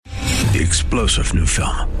The explosive new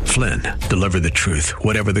film, Flynn, deliver the truth,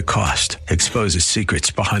 whatever the cost, exposes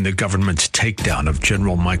secrets behind the government's takedown of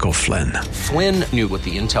General Michael Flynn. Flynn knew what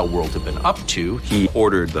the intel world had been up to. He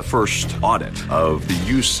ordered the first audit of the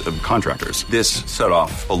use of contractors. This set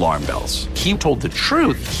off alarm bells. He told the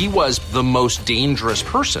truth. He was the most dangerous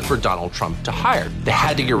person for Donald Trump to hire. They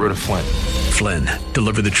had to get rid of Flynn. Flynn,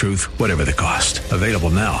 deliver the truth, whatever the cost. Available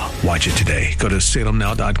now. Watch it today. Go to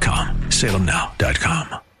salemnow.com.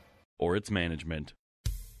 salemnow.com. Or its management.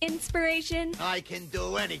 Inspiration. I can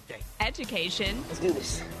do anything. Education. Let's do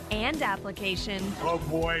this. And application. Oh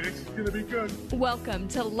boy, this is going to be good. Welcome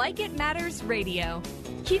to Like It Matters Radio.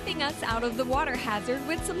 Keeping us out of the water hazard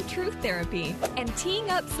with some truth therapy. And teeing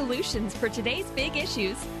up solutions for today's big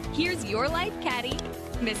issues. Here's your life caddy,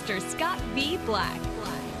 Mr. Scott V. Black.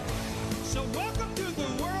 So welcome to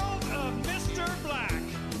the world of Mr. Black.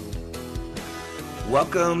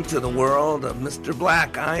 Welcome to the world of Mr.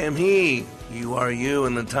 Black. I am he. You are you,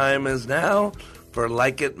 and the time is now for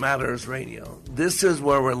Like It Matters Radio. This is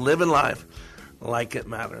where we're living life like it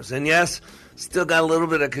matters. And yes, still got a little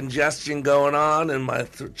bit of congestion going on in my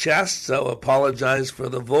chest, so apologize for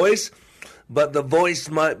the voice. But the voice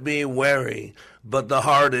might be wary, but the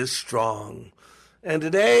heart is strong. And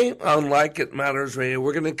today on Like It Matters Radio,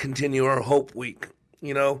 we're going to continue our Hope Week.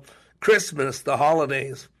 You know, Christmas, the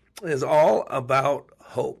holidays, is all about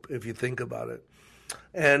hope, if you think about it.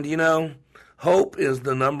 And, you know, hope is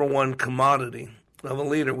the number one commodity of a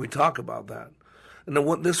leader. We talk about that. And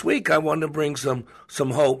this week, I wanted to bring some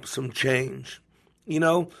hope, some change. You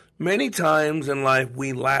know, many times in life,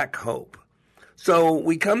 we lack hope. So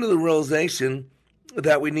we come to the realization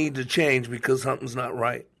that we need to change because something's not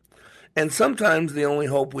right. And sometimes the only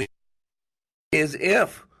hope we have is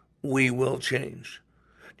if we will change.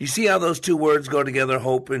 Do you see how those two words go together,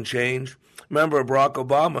 hope and change? Remember, Barack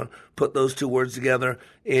Obama put those two words together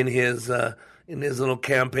in his little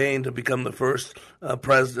campaign to become the first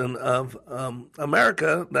president of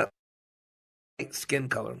America that skin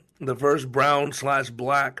color, the first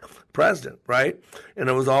brown/black president, right? And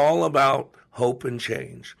it was all about hope and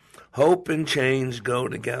change. Hope and change go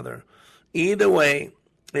together. Either way,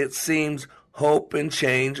 it seems hope and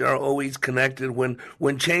change are always connected. When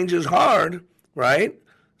change is hard, right?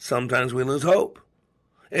 Sometimes we lose hope.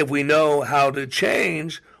 If we know how to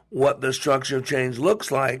change what the structure of change looks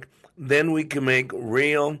like, then we can make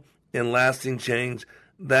real and lasting change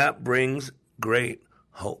that brings great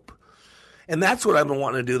hope. And that's what I've been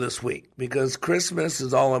wanting to do this week, because Christmas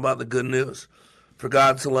is all about the good news. For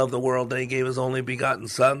God so loved the world that he gave his only begotten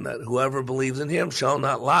Son, that whoever believes in him shall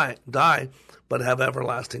not die, but have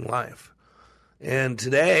everlasting life. And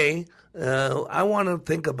today, I want to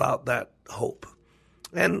think about that hope.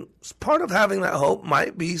 And part of having that hope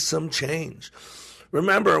might be some change.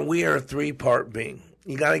 Remember, we are a three-part being.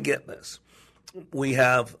 You got to get this. We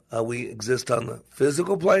exist on the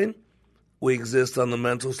physical plane, we exist on the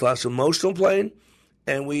mental/emotional plane,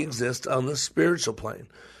 and we exist on the spiritual plane.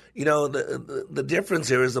 You know, the difference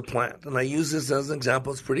here is a plant. And I use this as an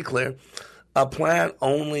example. It's pretty clear. A plant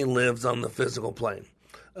only lives on the physical plane.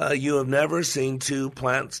 You have never seen two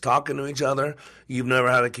plants talking to each other. You've never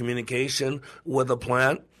had a communication with a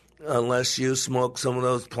plant unless you smoke some of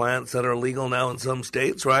those plants that are legal now in some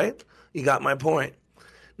states, right? You got my point.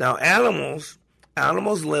 Now, animals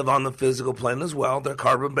live on the physical plane as well. They're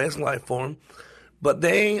carbon-based life form. But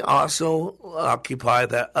they also occupy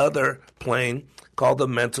that other plane called the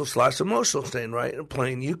mental/emotional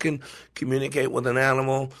plane. You can communicate with an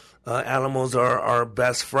animal. Animals are our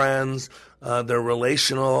best friends. They're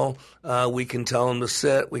relational. We can tell them to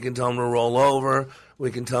sit. We can tell them to roll over.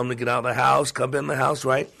 We can tell them to get out of the house, come in the house,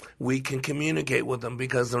 right? We can communicate with them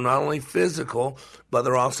because they're not only physical, but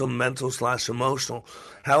they're also mental/emotional.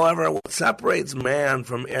 However, what separates man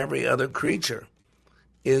from every other creature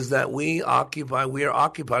is that we are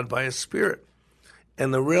occupied by a spirit.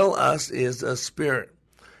 And the real us is a spirit.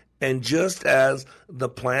 And just as the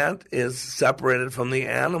plant is separated from the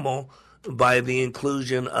animal by the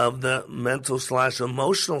inclusion of the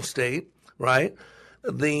mental/emotional state, right?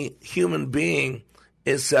 The human being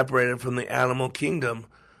is separated from the animal kingdom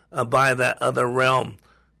by that other realm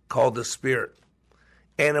called the spirit.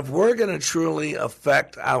 And if we're going to truly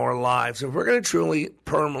affect our lives, if we're going to truly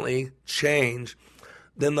permanently change,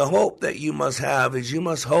 then the hope that you must have is you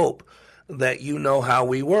must hope that you know how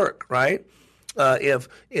we work, right? If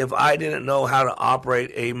I didn't know how to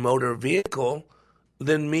operate a motor vehicle,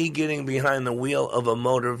 then me getting behind the wheel of a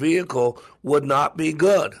motor vehicle would not be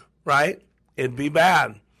good, right? It'd be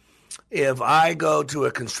bad. If I go to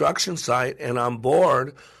a construction site and I'm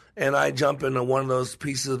bored and I jump into one of those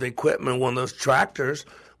pieces of equipment, one of those tractors,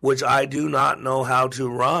 which I do not know how to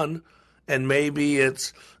run, And maybe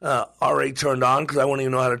it's already turned on because I won't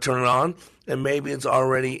even know how to turn it on. And maybe it's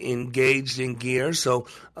already engaged in gear, so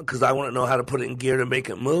because I wouldn't know how to put it in gear to make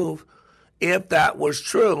it move. If that was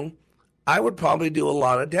true, I would probably do a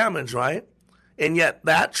lot of damage, right? And yet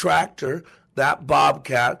that tractor, that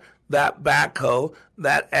bobcat, that backhoe,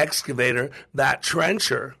 that excavator, that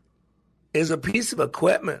trencher is a piece of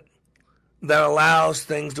equipment that allows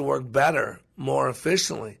things to work better, more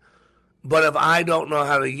efficiently. But if I don't know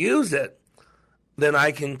how to use it, then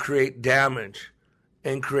I can create damage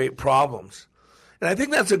and create problems. And I think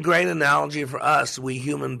that's a great analogy for us, we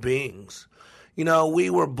human beings. You know, we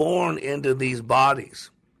were born into these bodies.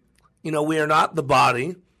 You know, we are not the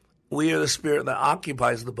body. We are the spirit that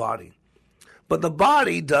occupies the body. But the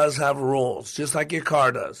body does have rules, just like your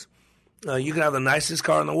car does. You can have the nicest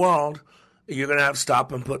car in the world. You're going to have to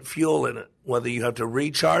stop and put fuel in it, whether you have to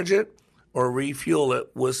recharge it or refuel it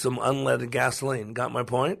with some unleaded gasoline. Got my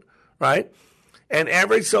point? Right? And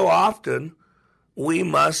every so often, we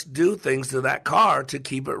must do things to that car to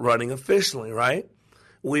keep it running efficiently, right?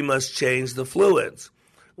 We must change the fluids.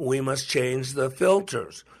 We must change the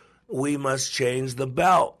filters. We must change the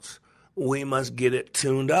belts. We must get it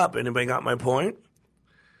tuned up. Anybody got my point?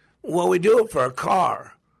 Well, we do it for a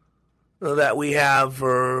car that we have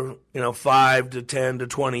for, 5 to 10 to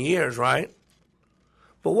 20 years, right?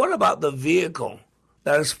 But what about the vehicle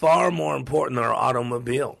that is far more important than our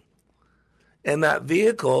automobile? And that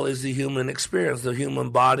vehicle is the human experience, the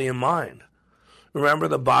human body and mind. Remember,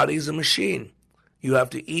 the body is a machine. You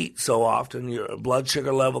have to eat so often, your blood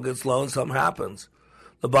sugar level gets low and something happens.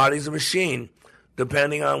 The body's a machine.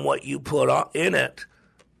 Depending on what you put in it,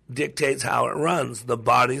 dictates how it runs. The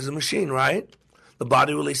body's a machine, right? The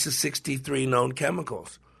body releases 63 known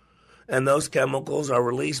chemicals. And those chemicals are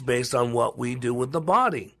released based on what we do with the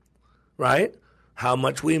body, right? How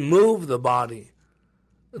much we move the body,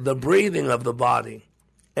 the breathing of the body,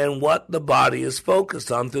 and what the body is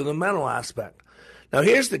focused on through the mental aspect. Now,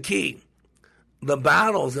 here's the key. The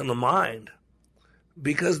battle's in the mind,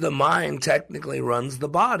 because the mind technically runs the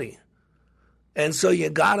body. And so you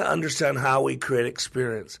got to understand how we create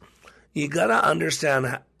experience. You got to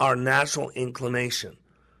understand our natural inclination.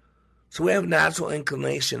 So we have natural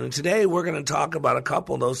inclination. And today we're going to talk about a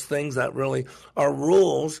couple of those things that really are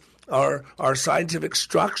rules, are our scientific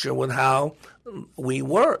structure with how we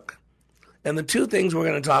work. And the two things we're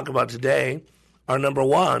going to talk about today are, number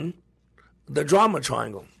one, the drama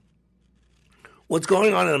triangle. What's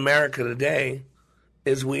going on in America today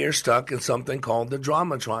is we are stuck in something called the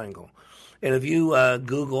drama triangle. And if you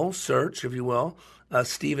Google, search, if you will,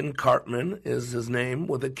 Stephen Cartman is his name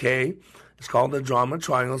with a K. It's called the drama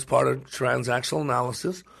triangle. It's part of transactional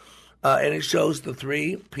analysis. And it shows the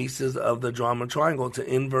three pieces of the drama triangle. It's an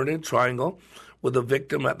inverted triangle with a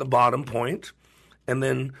victim at the bottom point. And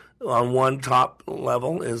then on one top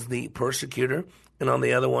level is the persecutor, and on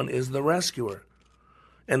the other one is the rescuer.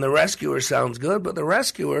 And the rescuer sounds good, but the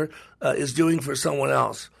rescuer is doing for someone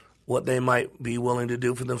else what they might be willing to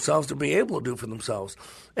do for themselves to be able to do for themselves.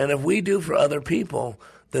 And if we do for other people,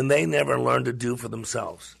 then they never learn to do for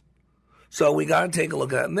themselves. So we got to take a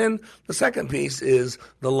look at it. And then the second piece is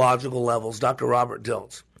the logical levels, Dr. Robert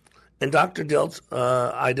Dilts. And Dr. Dilts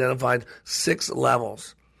identified 6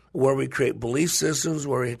 levels where we create belief systems,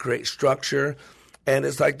 where we create structure. And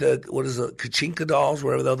it's like Kachinka dolls,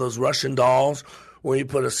 where they're those Russian dolls, where you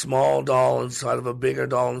put a small doll inside of a bigger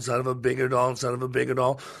doll, inside of a bigger doll, inside of a bigger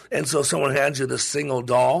doll. And so someone hands you this single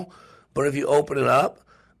doll, but if you open it up,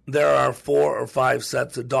 there are 4 or 5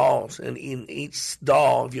 sets of dolls. And in each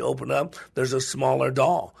doll, if you open it up, there's a smaller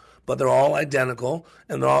doll. But they're all identical,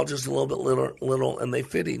 and they're all just a little bit little, and they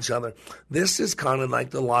fit each other. This is kind of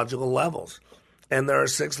like the logical levels. And there are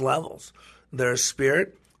 6 levels. There's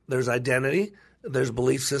spirit, there's identity, there's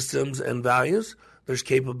belief systems and values, there's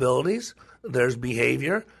capabilities, there's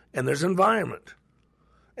behavior, and there's environment.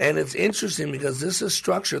 And it's interesting because this is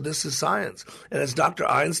structure, this is science. And as Dr.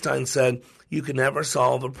 Einstein said, you can never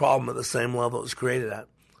solve a problem at the same level it was created at.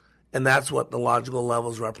 And that's what the logical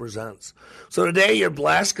levels represents. So today you're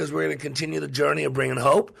blessed because we're going to continue the journey of bringing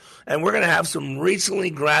hope. And we're going to have some recently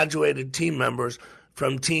graduated team members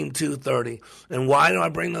from Team 230. And why do I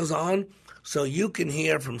bring those on? So you can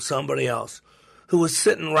hear from somebody else who was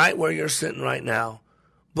sitting right where you're sitting right now,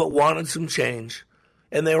 but wanted some change,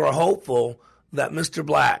 and they were hopeful that Mr.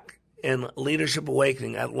 Black and Leadership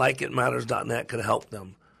Awakening at likeitmatters.net could help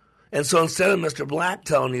them. And so instead of Mr. Black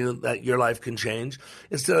telling you that your life can change,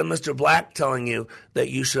 instead of Mr. Black telling you that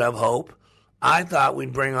you should have hope, I thought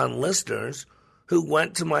we'd bring on listeners who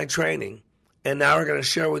went to my training and now are going to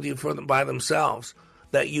share with you by themselves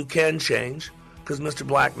that you can change because Mr.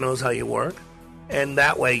 Black knows how you work, And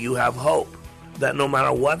that way you have hope that no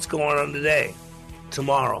matter what's going on today,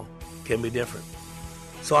 tomorrow can be different.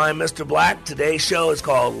 So I'm Mr. Black. Today's show is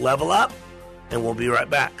called Level Up, and we'll be right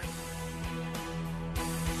back.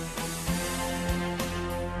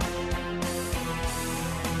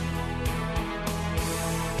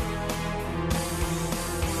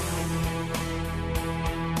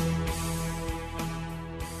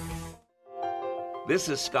 This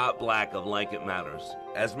is Scott Black of Like It Matters.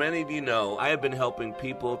 As many of you know, I have been helping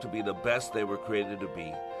people to be the best they were created to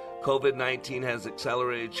be. COVID-19 has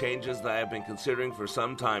accelerated changes that I have been considering for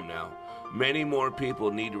some time now. Many more people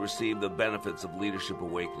need to receive the benefits of Leadership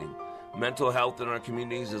Awakening. Mental health in our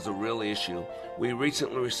communities is a real issue. We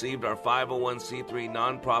recently received our 501c3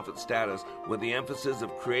 nonprofit status with the emphasis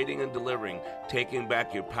of creating and delivering, taking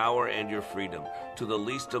back your power and your freedom to the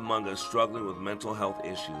least among us struggling with mental health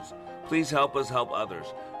issues. Please help us help others.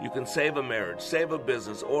 You can save a marriage, save a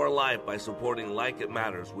business, or a life by supporting Like It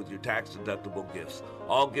Matters with your tax-deductible gifts.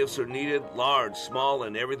 All gifts are needed, large, small,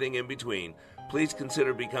 and everything in between. Please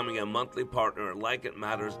consider becoming a monthly partner at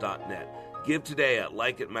likeitmatters.net. Give today at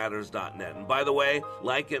likeitmatters.net. And by the way,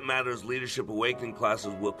 Like It Matters Leadership Awakening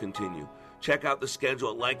classes will continue. Check out the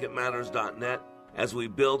schedule at likeitmatters.net as we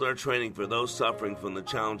build our training for those suffering from the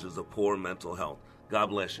challenges of poor mental health. God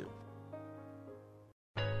bless you.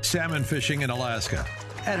 Salmon fishing in Alaska,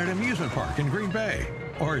 at an amusement park in Green Bay,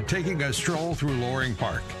 or taking a stroll through Loring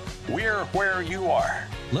Park. We're where you are.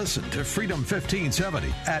 Listen to Freedom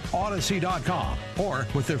 1570 at Odyssey.com or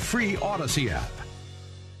with the free Odyssey app.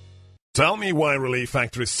 Tell me why Relief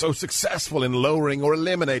Factor is so successful in lowering or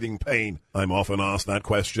eliminating pain. I'm often asked that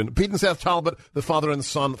question. Pete and Seth Talbot, the father and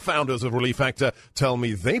son founders of Relief Factor, tell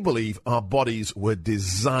me they believe our bodies were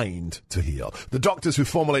designed to heal. The doctors who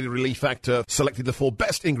formulated Relief Factor selected the 4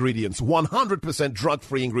 best ingredients, 100%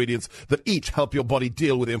 drug-free ingredients that each help your body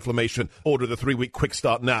deal with inflammation. Order the 3-week quick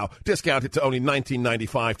start now. Discount it to only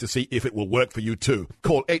 $19.95 to see if it will work for you too.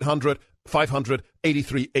 Call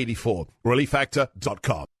 800-500-8384.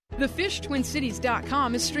 ReliefFactor.com.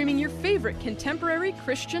 TheFishTwinCities.com is streaming your favorite contemporary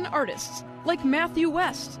Christian artists like Matthew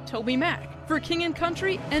West, Toby Mac, For King and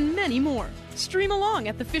Country, and many more. Stream along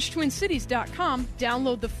at TheFishTwinCities.com,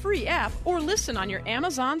 download the free app, or listen on your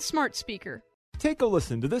Amazon smart speaker. Take a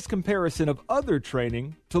listen to this comparison of other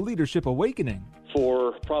training to Leadership Awakening.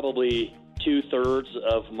 For probably 2/3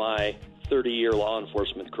 of my 30-year law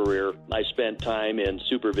enforcement career, I spent time in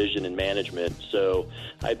supervision and management, so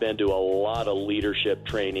I've been to a lot of leadership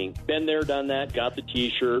training. Been there, done that, got the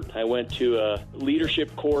T-shirt. I went to a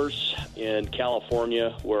leadership course in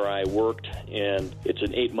California where I worked, and it's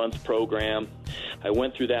an 8-month program. I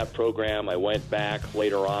went through that program. I went back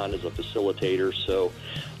later on as a facilitator, so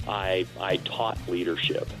I taught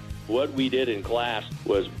leadership. What we did in class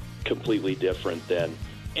was completely different than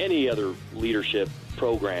any other leadership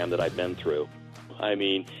program that I've been through. I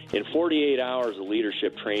mean, in 48 hours of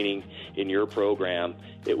leadership training in your program,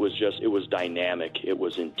 it was dynamic, it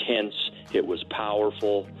was intense, it was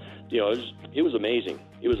powerful. You know, it was amazing.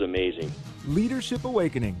 It was amazing. Leadership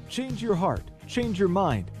Awakening. Change your heart, change your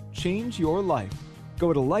mind, change your life.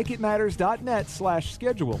 Go to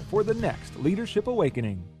likeitmatters.net/schedule for the next Leadership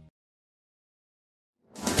Awakening.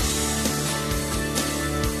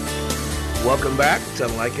 Welcome back to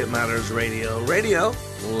Like It Matters Radio. Radio,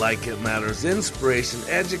 like it matters, inspiration,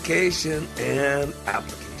 education, and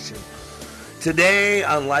application. Today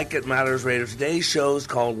on Like It Matters Radio, today's show is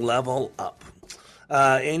called Level Up.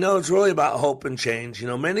 It's really about hope and change.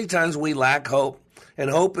 Many times we lack hope, and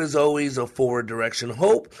hope is always a forward direction.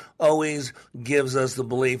 Hope always gives us the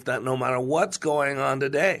belief that no matter what's going on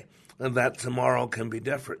today, that tomorrow can be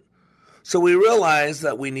different. So we realize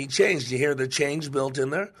that we need change. You hear the change built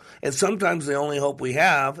in there? And sometimes the only hope we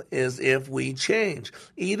have is if we change.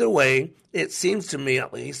 Either way, it seems to me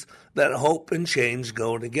at least that hope and change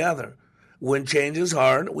go together. When change is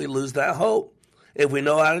hard, we lose that hope. If we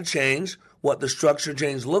know how to change, what the structure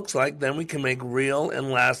change looks like, then we can make real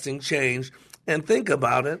and lasting change and think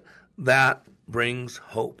about it. That brings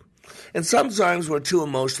hope. And sometimes we're too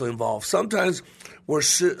emotionally involved. Sometimes we're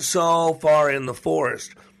so far in the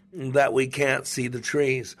forest that we can't see the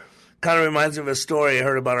trees. Kind of reminds me of a story I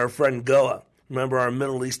heard about our friend Goa. Remember our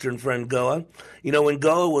Middle Eastern friend Goa? When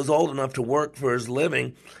Goa was old enough to work for his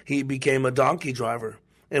living, he became a donkey driver.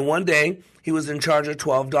 And one day, he was in charge of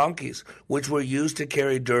 12 donkeys, which were used to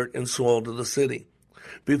carry dirt and soil to the city.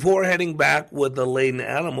 Before heading back with the laden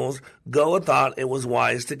animals, Goa thought it was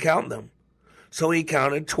wise to count them. So he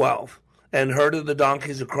counted 12 and herded the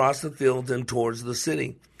donkeys across the fields and towards the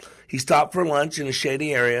city. He stopped for lunch in a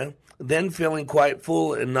shady area. Then, feeling quite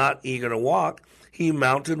full and not eager to walk, he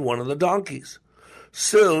mounted one of the donkeys.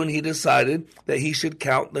 Soon he decided that he should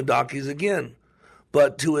count the donkeys again.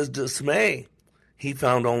 But to his dismay, he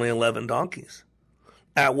found only 11 donkeys.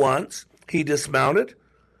 At once, he dismounted.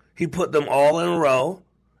 He put them all in a row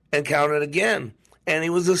and counted again. And he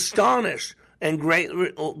was astonished and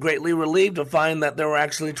greatly relieved to find that there were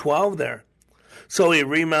actually 12 there. So he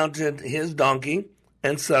remounted his donkey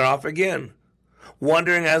and set off again,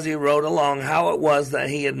 wondering as he rode along how it was that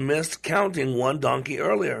he had missed counting one donkey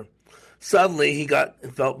earlier. Suddenly he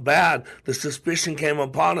felt bad. The suspicion came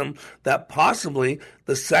upon him that possibly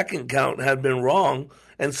the second count had been wrong,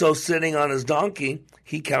 and so sitting on his donkey,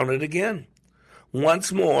 he counted again.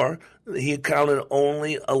 Once more, he counted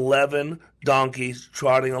only 11 donkeys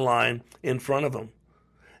trotting a line in front of him.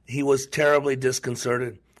 He was terribly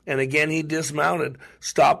disconcerted, and again he dismounted,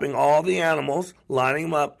 stopping all the animals, lining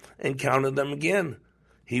them up, and counted them again.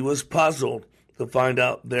 He was puzzled to find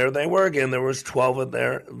out there they were again. There was 12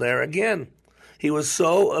 there again. He was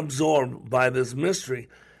so absorbed by this mystery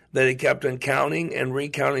that he kept on counting and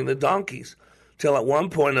recounting the donkeys, till at one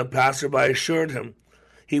point a passerby assured him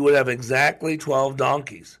he would have exactly 12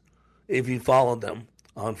 donkeys if he followed them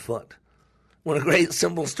on foot. What a great,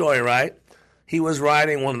 simple story, right? He was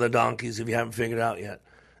riding one of the donkeys, if you haven't figured it out yet,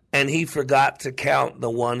 and he forgot to count the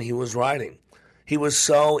one he was riding. He was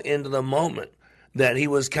so into the moment that he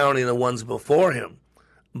was counting the ones before him,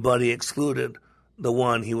 but he excluded the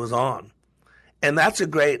one he was on. And that's a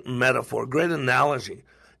great metaphor, great analogy,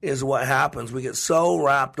 is what happens. We get so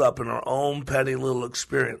wrapped up in our own petty little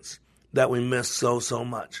experience that we miss so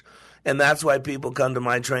much. And that's why people come to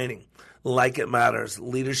my training, Like It Matters,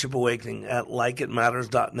 Leadership Awakening at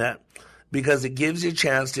likeitmatters.net, because it gives you a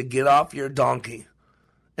chance to get off your donkey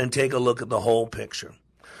and take a look at the whole picture.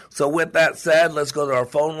 So with that said, let's go to our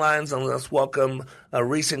phone lines and let's welcome a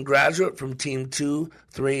recent graduate from Team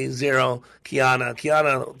 230, Kiana.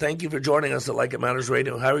 Kiana, thank you for joining us at Like It Matters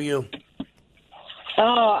Radio. How are you?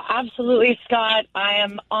 Oh, absolutely, Scott. I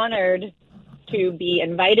am honored to be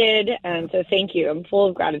invited, and so thank you. I'm full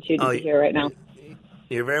of gratitude to be here right now.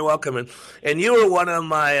 You're very welcome. And you were one of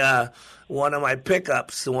my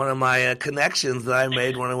pickups, one of my connections that I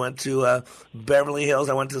made when I went to Beverly Hills.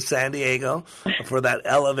 I went to San Diego for that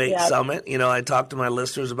Elevate Summit. You know, I talked to my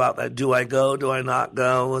listeners about that. Do I go? Do I not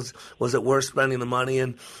go? Was it worth spending the money?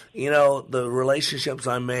 And, you know, the relationships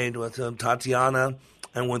I made with Tatiana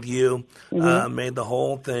and with you made the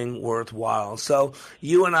whole thing worthwhile. So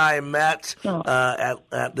you and I met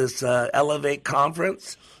at this Elevate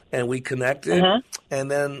conference, and we connected.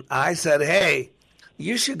 And then I said, hey,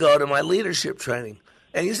 you should go to my leadership training.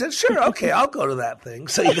 And you said, sure, okay, I'll go to that thing.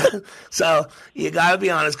 So you got to be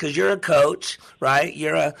honest, because you're a coach, right?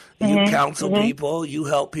 You counsel people, you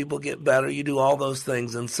help people get better, you do all those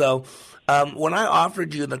things. And so when I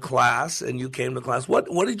offered you the class and you came to class,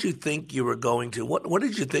 what did you think you were going to? What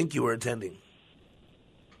did you think you were attending?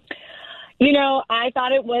 You know, I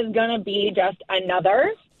thought it was going to be just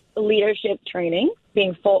another leadership training,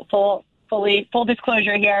 being full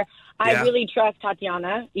disclosure here. I really trust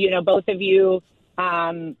Tatiana. You know, both of you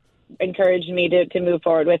encouraged me to move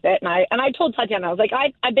forward with it. And I told Tatiana, I was like,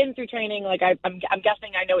 I've been through training. Like, I'm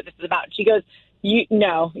guessing I know what this is about. She goes,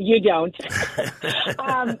 no, you don't.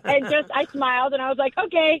 And I smiled and I was like,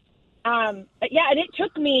 okay. And it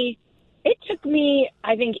took me,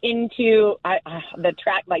 I think, into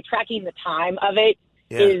tracking the time of it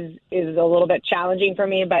is a little bit challenging for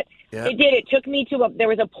me, but it took me there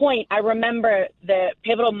was a point. I remember the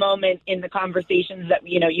pivotal moment in the conversations that,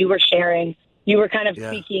 you know, you were sharing. You were kind of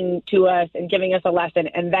speaking to us and giving us a lesson.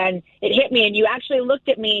 And then it hit me and you actually looked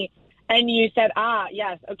at me and you said,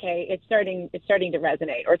 yes, okay, it's starting to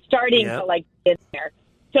resonate, or it's starting to like get there,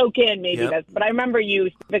 soak in maybe. But I remember you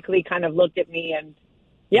specifically kind of looked at me and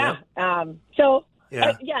yes,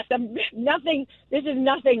 this is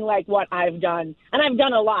nothing like what I've done. And I've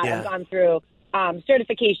done a lot. I've gone through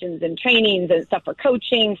certifications and trainings and stuff for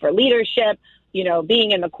coaching, for leadership, you know,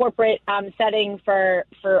 being in the corporate setting for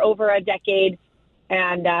over a decade.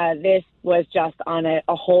 And this was just on a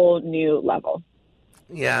whole new level.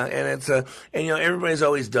 Yeah, and and you know, everybody's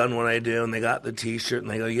always done what I do, and they got the T-shirt,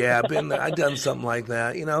 and they go, "Yeah, I've been there. I've done something like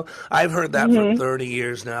that." You know, I've heard that for 30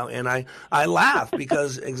 years now, and I laugh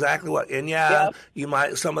because exactly what. And you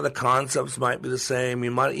might, some of the concepts might be the same.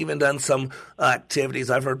 You might even done some activities.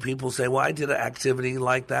 I've heard people say, "Well, I did an activity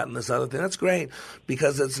like that and this other thing." That's great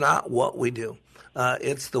because it's not what we do;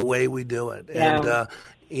 it's the way we do it. And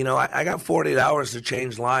you know, I got 48 hours to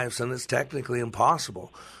change lives, and it's technically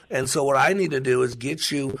impossible. And so what I need to do is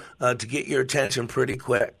get you to get your attention pretty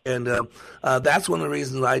quick. And that's one of the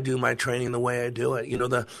reasons I do my training the way I do it. You know,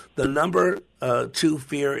 the number 2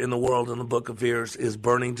 fear in the world in the Book of Fears is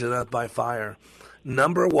burning to death by fire.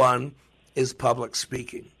 Number one is public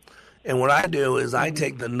speaking. And what I do is I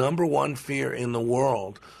take the number one fear in the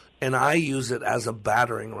world and I use it as a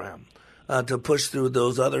battering ram to push through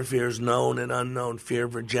those other fears, known and unknown: fear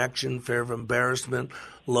of rejection, fear of embarrassment,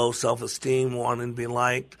 low self-esteem, wanting to be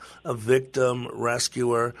liked, a victim,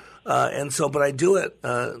 rescuer. But I do it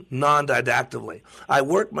non-didactically. I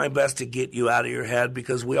work my best to get you out of your head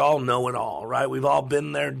because we all know it all, right? We've all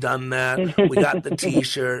been there, done that. We got the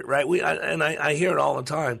T-shirt, right? I hear it all the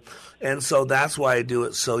time. And so that's why I do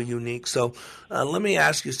it so unique. So let me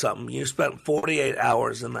ask you something. You spent 48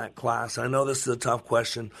 hours in that class. I know this is a tough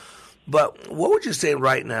question, but what would you say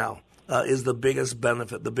right now is the biggest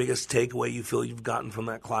benefit, the biggest takeaway you feel you've gotten from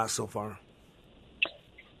that class so far?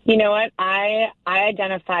 You know what? I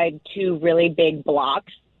identified two really big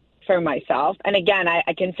blocks for myself. And again, I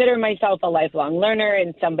consider myself a lifelong learner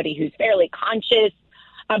and somebody who's fairly conscious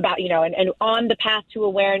about, and on the path to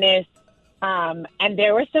awareness. And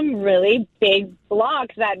there were some really big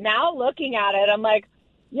blocks that now looking at it, I'm like,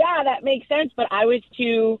 yeah, that makes sense. But I was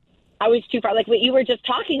too far. Like what you were just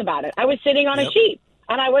talking about it. I was sitting on a sheep.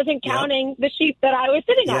 And I wasn't counting the sheep that I was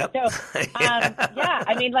sitting on. So,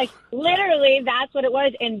 literally, that's what it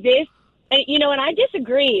was. And and I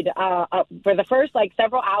disagreed for the first,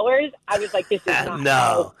 several hours. I was like, this is not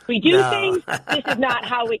how we do things. This is not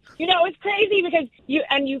how we, it's crazy because you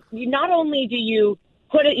not only do you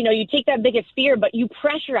put it, you take that biggest fear, but you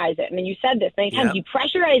pressurize it. And you said this many times, you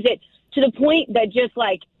pressurize it to the point that just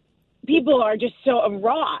people are just so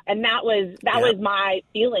raw. And that was my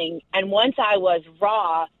feeling. And once I was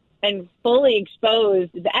raw and fully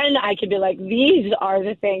exposed, then I could be like, these are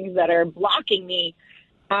the things that are blocking me.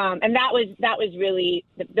 And that was really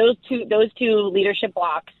those two leadership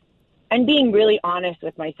blocks, and being really honest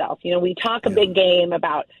with myself. We talk a big game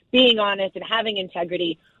about being honest and having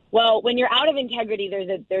integrity. Well, when you're out of integrity,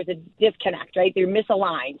 there's a disconnect, right? You're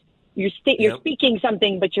misaligned. You're speaking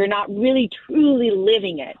something, but you're not really truly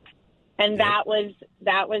living it. And that was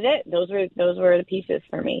it. Those were the pieces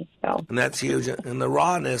for me. So. And that's huge. And the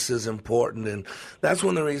rawness is important. And that's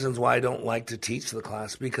one of the reasons why I don't like to teach the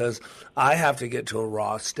class, because I have to get to a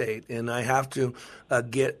raw state, and I have to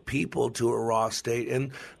get people to a raw state.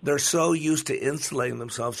 And they're so used to insulating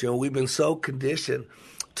themselves. We've been so conditioned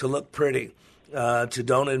to look pretty. To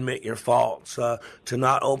don't admit your faults, to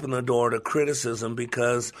not open the door to criticism,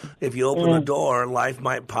 because if you open the door, life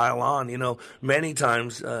might pile on. Many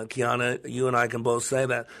times, Kiana, you and I can both say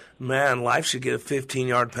that, man, life should get a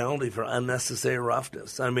 15-yard penalty for unnecessary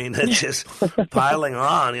roughness. I mean, it's just piling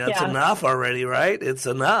on. It's enough already, right? It's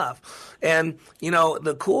enough. And,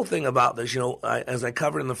 the cool thing about this, as I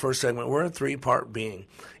covered in the first segment, we're a three-part being.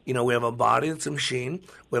 We have a body that's a machine,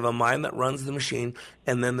 we have a mind that runs the machine,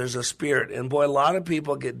 and then there's a spirit. And boy, a lot of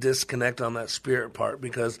people get disconnected on that spirit part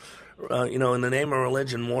because, in the name of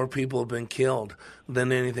religion, more people have been killed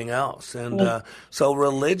than anything else. And so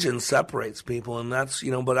religion separates people, and that's,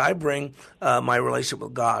 but I bring my relationship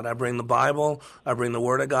with God. I bring the Bible. I bring the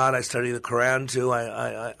Word of God. I study the Quran, too.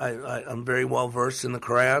 I'm very well versed in the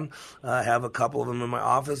Quran. I have a couple of them in my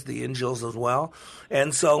office, the Injils as well.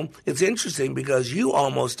 And so it's interesting because you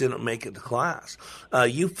almost didn't make it to class.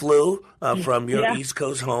 You flew from your East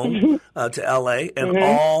Coast home to L.A., and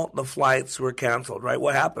all the flights were canceled, right?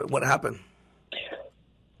 What happened?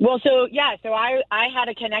 Well, so I had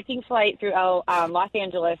a connecting flight through Los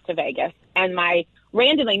Angeles to Vegas, and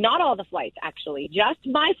randomly, not all the flights actually, just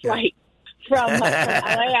my flight from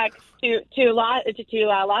LAX to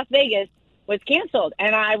Las Vegas was canceled.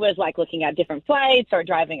 And I was looking at different flights or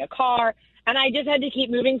driving a car, and I just had to keep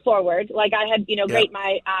moving forward. I had, great,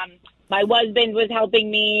 my husband was helping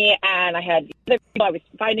me, and I had other people. I was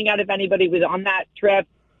finding out if anybody was on that trip.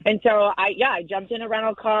 And so I jumped in a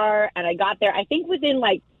rental car, and I got there, I think within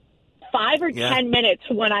 5 or 10 minutes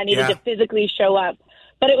when I needed to physically show up.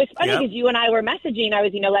 But it was funny because you and I were messaging. I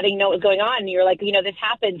was, letting you know what was going on. And you were like, this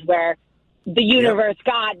happens where the universe,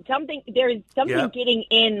 God, there's something getting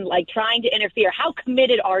in, trying to interfere. How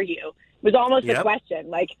committed are you? Was almost the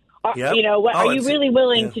question. Are you really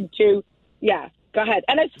willing to go ahead.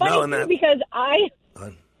 And it's funny too, because I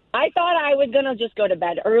thought I was going to just go to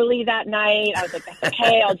bed early that night. I was like, that's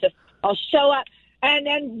okay. I'll show up. And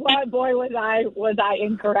then, boy, was I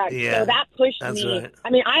incorrect. Yeah, so that pushed me. Right.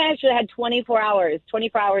 I mean, I actually had 24 hours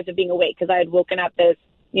of being awake because I had woken up this,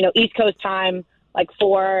 East Coast time,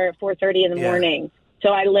 4:30 in the morning. So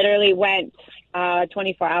I literally went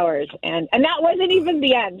 24 hours, and that wasn't even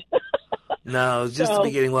the end. No, it was just the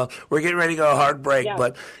beginning. Well, we're getting ready to go a hard break,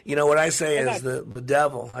 but what I say is the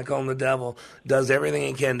devil, I call him the devil, does everything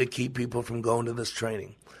he can to keep people from going to this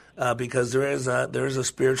training. Because there is a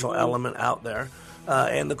spiritual element out there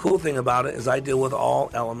And the cool thing about it is I deal with all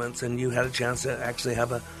elements, and you had a chance to actually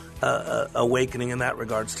have a awakening in that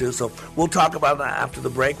regards too. So we'll talk about that after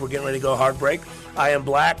the break. We're getting ready to go hard break. I am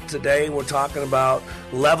Black. Today we're talking about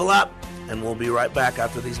level up, and we'll be right back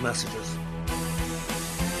after these messages.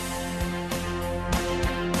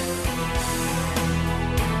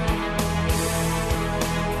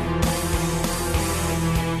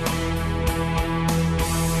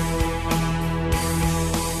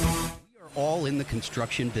 All in the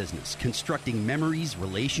construction business, constructing memories,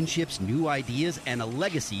 relationships, new ideas, and a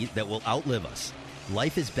legacy that will outlive us.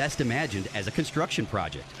 Life is best imagined as a construction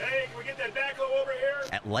project. Hey, can we get that backhoe over here?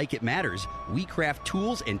 At Like It Matters, we craft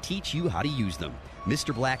tools and teach you how to use them.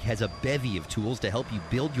 Mr. Black has a bevy of tools to help you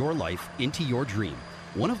build your life into your dream.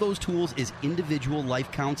 One of those tools is individual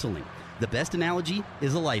life counseling. The best analogy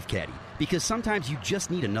is a life caddy, because sometimes you just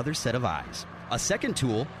need another set of eyes. A second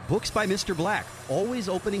tool, Books by Mr. Black, always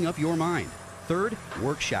opening up your mind. Third,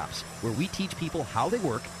 workshops, where we teach people how they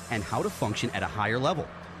work and how to function at a higher level.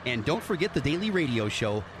 And don't forget the daily radio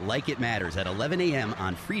show, Like It Matters, at 11 a.m.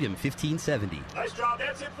 on Freedom 1570. Nice job.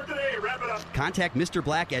 That's it for today. Wrap it up. Contact Mr.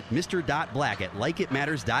 Black at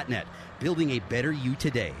mr.black@likeitmatters.net. Building a better you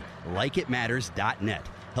today. Likeitmatters.net.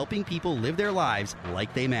 Helping people live their lives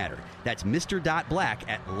like they matter. That's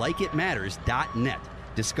mr.black@likeitmatters.net.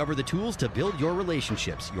 Discover the tools to build your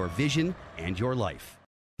relationships, your vision, and your life.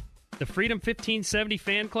 The Freedom 1570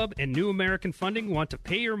 Fan Club and New American Funding want to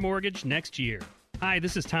pay your mortgage next year. Hi,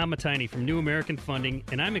 this is Tom Matini from New American Funding,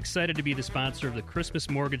 and I'm excited to be the sponsor of the Christmas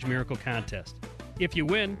Mortgage Miracle Contest. If you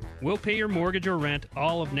win, we'll pay your mortgage or rent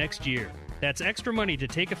all of next year. That's extra money to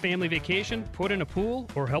take a family vacation, put in a pool,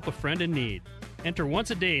 or help a friend in need. Enter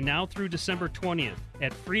once a day now through December 20th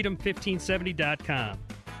at freedom1570.com.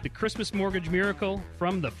 The Christmas Mortgage Miracle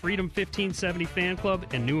from the Freedom 1570 Fan Club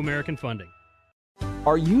and New American Funding.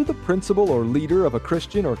 Are you the principal or leader of a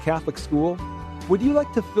Christian or Catholic school? Would you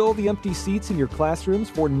like to fill the empty seats in your classrooms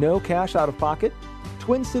for no cash out of pocket?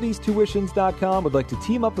 TwinCitiesTuitions.com would like to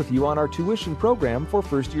team up with you on our tuition program for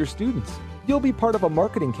first-year students. You'll be part of a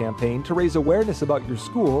marketing campaign to raise awareness about your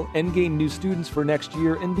school and gain new students for next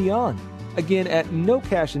year and beyond. Again, at no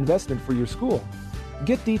cash investment for your school.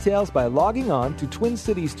 Get details by logging on to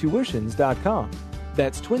TwinCitiesTuitions.com.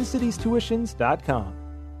 That's TwinCitiesTuitions.com.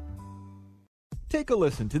 Take a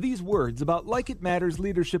listen to these words about Like It Matters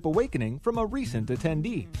Leadership Awakening from a recent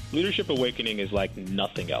attendee. Leadership Awakening is like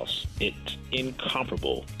nothing else. It's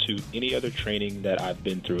incomparable to any other training that I've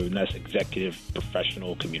been through, and that's executive,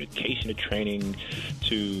 professional communication training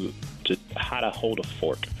to how to hold a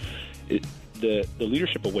fork. The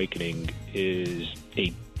Leadership Awakening is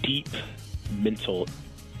a deep mental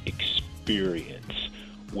experience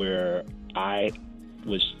where I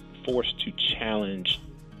was forced to challenge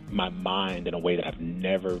my mind in a way that I've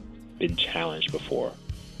never been challenged before,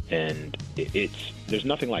 and there's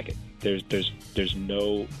nothing like it. There's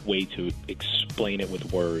no way to explain it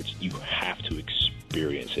with words. You have to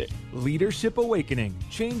experience it. Leadership Awakening.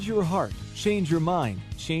 Change your heart, change your mind,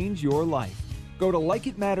 change your life. Go to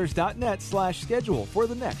likeitmatters.net/schedule for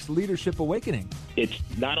the next Leadership Awakening. It's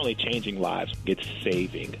not only changing lives, it's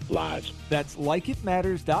saving lives. That's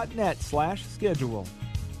likeitmatters.net/schedule.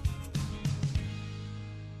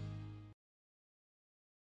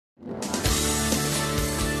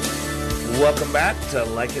 Welcome back to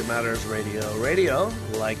Like It Matters Radio. Radio,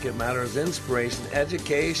 Like It Matters, inspiration,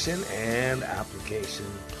 education, and application.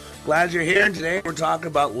 Glad you're here. Today we're talking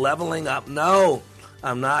about leveling up. No,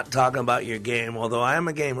 I'm not talking about your game, although I am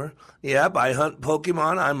a gamer. Yep, I hunt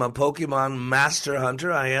Pokemon. I'm a Pokemon master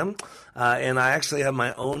hunter. I am. And I actually have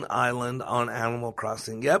my own island on Animal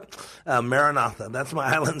Crossing. Yep, Maranatha. That's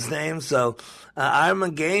my island's name. So I'm a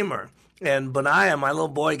gamer. And Benaiah, my little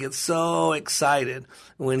boy, gets so excited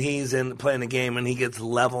when he's playing a game and he gets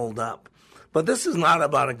leveled up. But this is not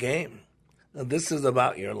about a game. This is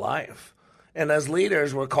about your life. And as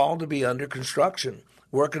leaders, we're called to be under construction.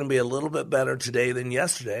 We're going to be a little bit better today than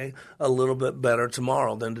yesterday, a little bit better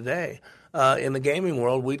tomorrow than today. In the gaming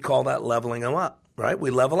world, we'd call that leveling them up, right?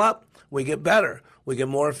 We level up. We get better. We get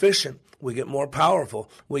more efficient. We get more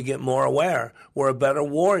powerful. We get more aware. We're a better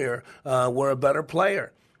warrior. We're a better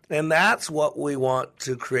player. And that's what we want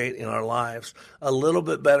to create in our lives. A little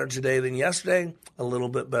bit better today than yesterday, a little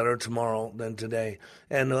bit better tomorrow than today.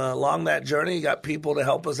 And along that journey, you got people to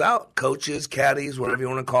help us out. Coaches, caddies, whatever you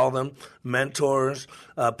want to call them, mentors,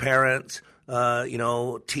 parents,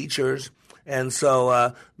 teachers. And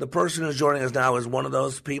so the person who's joining us now is one of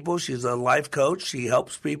those people. She's a life coach. She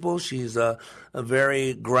helps people. She's a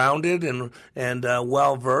very grounded and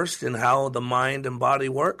well-versed in how the mind and body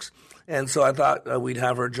works. And so I thought we'd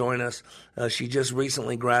have her join us. She just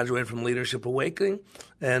recently graduated from Leadership Awakening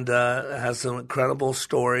and has some incredible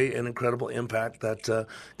story and incredible impact that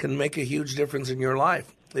can make a huge difference in your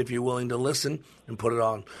life if you're willing to listen and put it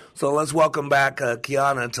on. So let's welcome back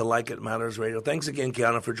Kiana to Like It Matters Radio. Thanks again,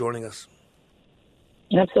 Kiana, for joining us.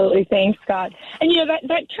 Absolutely. Thanks, Scott. And,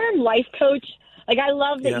 that term life coach, I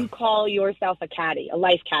love that you call yourself a caddy, a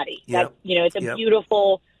life caddy. Yep. It's a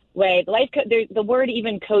beautiful way. The word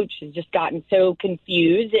even coach has just gotten so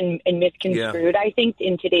confused and misconstrued, I think,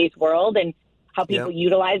 in today's world and how people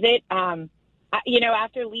utilize it.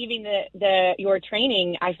 After leaving your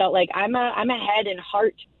training, I felt like I'm a head and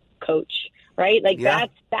heart coach, right?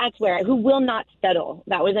 That's where who will not settle.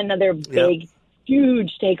 That was another big,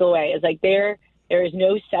 huge takeaway. Is there is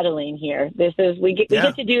no settling here. This is we get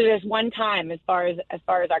to do this one time as far as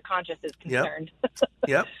our conscience is concerned.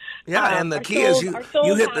 Yep. Yeah, and the key souls, is our souls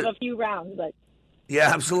you hit have a few rounds, but.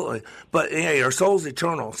 Yeah, absolutely. But your soul's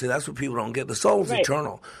eternal. See, that's what people don't get. The soul's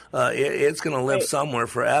eternal. It's going to live somewhere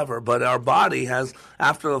forever. But our body has,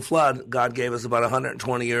 after the flood, God gave us about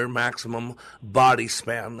 120-year maximum body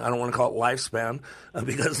span. I don't want to call it lifespan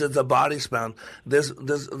because it's a body span.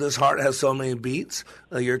 This heart has so many beats.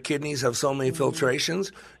 Your kidneys have so many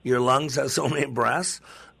filtrations. Your lungs have so many breaths.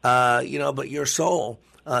 But your soul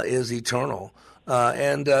is eternal.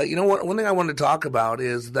 One thing I wanted to talk about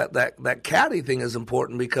is that caddy thing is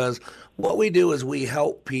important because what we do is we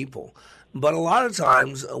help people. But a lot of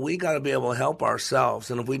times we got to be able to help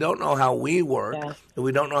ourselves. And if we don't know how we work, if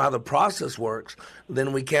we don't know how the process works,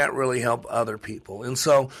 then we can't really help other people. And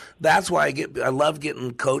so that's why I love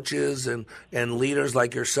getting coaches and leaders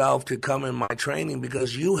like yourself to come in my training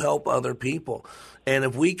because you help other people. And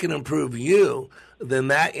if we can improve you, then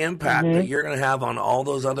that impact that you're going to have on all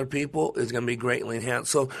those other people is going to be greatly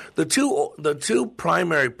enhanced. So the two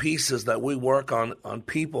primary pieces that we work on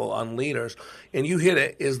people, on leaders, and you hit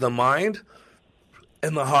it, is the mind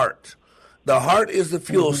and the heart. The heart is the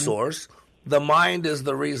fuel source. The mind is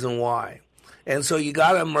the reason why. And so you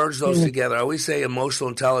got to merge those together. I always say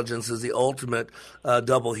emotional intelligence is the ultimate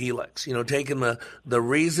double helix. Taking the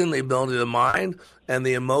reason, the ability of the mind, and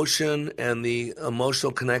the emotion and the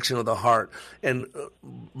emotional connection of the heart, and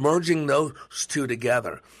merging those two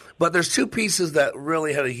together. But there's two pieces that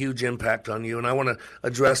really had a huge impact on you, and I want to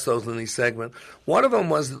address those in this segment. One of them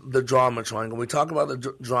was the drama triangle. We talk about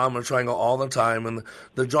the drama triangle all the time, and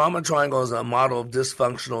the drama triangle is a model of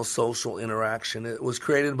dysfunctional social interaction. It was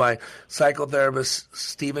created by psychotherapist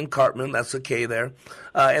Stephen Cartman. That's a K there.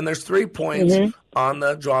 And there's 3 points on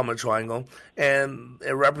the drama triangle, and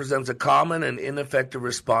it represents a common and ineffective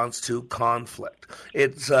response to conflict.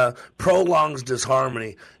 It prolongs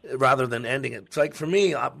disharmony rather than ending it. It's like, for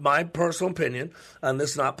me, my personal opinion, and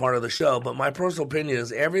this is not part of the show, but my personal opinion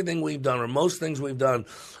is everything we've done, or most things we've done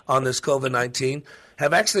on this COVID-19,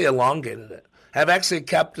 have actually elongated it, have actually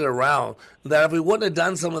kept it around. That if we wouldn't have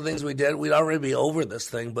done some of the things we did, we'd already be over this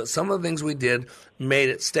thing. But some of the things we did made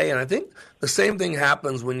it stay. And I think the same thing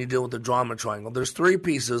happens when you deal with the drama triangle. There's 3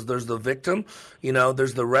 pieces. There's the victim,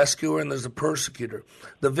 there's the rescuer, and there's the persecutor.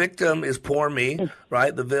 The victim is poor me,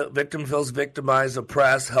 right? The victim feels victimized,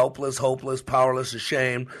 oppressed, helpless, hopeless, powerless,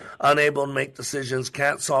 ashamed, unable to make decisions,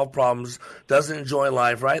 can't solve problems, doesn't enjoy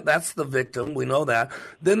life, right? That's the victim. We know that.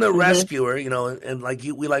 Then the rescuer, and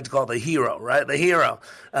we like to call it the hero, right? The hero.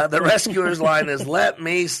 The rescuer's line is, "Let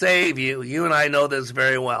me save you." You and I know this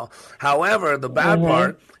very well. However, the bad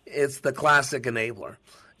part, it's the classic enabler.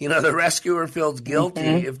 The rescuer feels guilty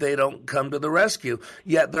if they don't come to the rescue.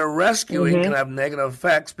 Yet their rescuing can have negative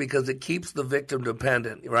effects because it keeps the victim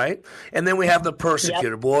dependent, right? And then we have the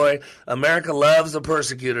persecutor. Boy, America loves the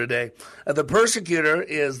persecutor today. The persecutor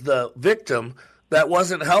is the victim that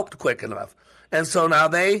wasn't helped quick enough. And so now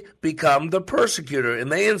they become the persecutor, and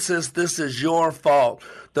they insist this is your fault.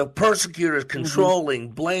 The persecutor is controlling,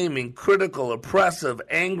 blaming, critical, oppressive,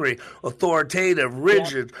 angry, authoritative,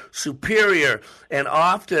 rigid, superior. And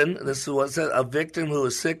often, this is what it says, a victim who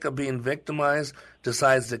is sick of being victimized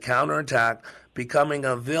decides to counterattack, becoming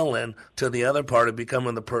a villain to the other party,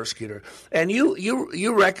 becoming the persecutor. And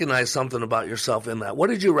you recognize something about yourself in that. What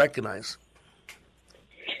did you recognize?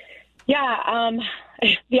 Yeah,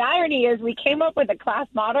 the irony is we came up with a class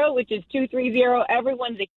motto, which is 230.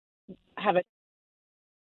 Everyone's have a.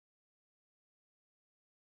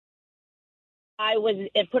 I was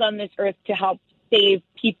put on this earth to help save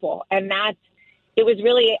people, and it was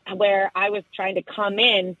really where I was trying to come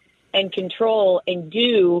in and control and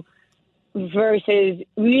do versus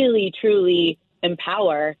really truly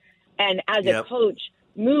empower. And as a coach,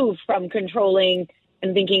 move from controlling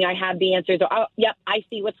and thinking I have the answers. Or, I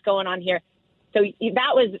see what's going on here. So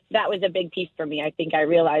that was a big piece for me. I think I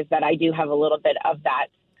realized that I do have a little bit of that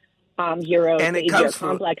hero savior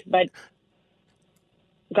complex. But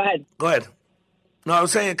go ahead. Go ahead. No, I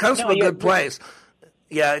was saying it comes from a good place.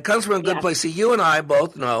 Yeah, it comes from a good place. See, you and I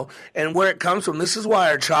both know, and where it comes from, this is why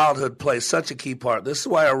our childhood plays such a key part. This is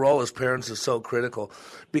why our role as parents is so critical.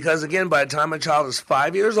 Because, again, by the time a child is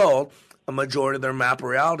 5 years old, a majority of their map of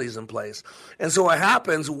reality is in place. And so what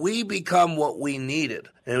happens, we become what we needed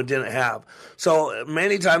and didn't have. So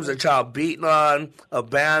many times a child beaten on,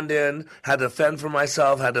 abandoned, had to fend for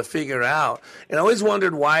myself, had to figure it out. And I always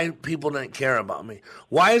wondered why people didn't care about me.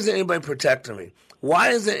 Why isn't anybody protecting me? Why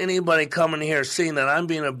isn't anybody coming here seeing that I'm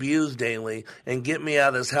being abused daily and get me out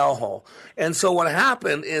of this hellhole? And so what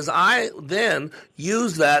happened is I then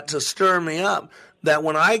used that to stir me up, that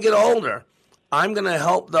when I get older, I'm going to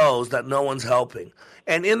help those that no one's helping.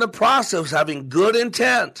 And in the process, having good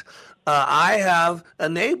intent, I have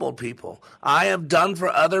enabled people. I have done for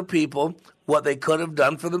other people what they could have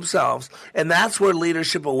done for themselves. And that's where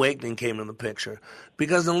Leadership Awakening came in the picture.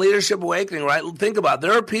 Because in Leadership Awakening, right, think about it,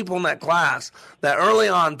 there are people in that class that early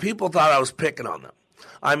on people thought I was picking on them.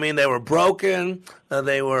 I mean, they were broken,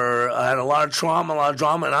 they had a lot of trauma, a lot of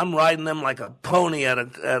drama, and I'm riding them like a pony at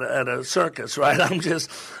a circus, right?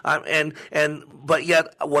 But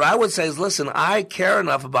yet what I would say is, listen, I care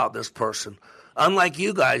enough about this person. Unlike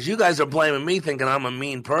you guys are blaming me thinking I'm a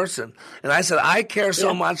mean person. And I said, I care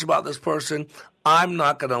so much about this person, I'm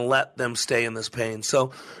not going to let them stay in this pain.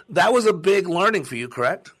 So that was a big learning for you,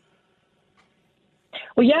 correct?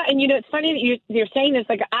 Well, yeah, and it's funny that you're saying this.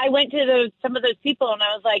 Like, I went to some of those people, and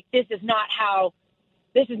I was like, this is not how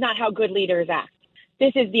good leaders act.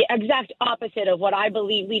 This is the exact opposite of what I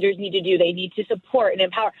believe leaders need to do. They need to support and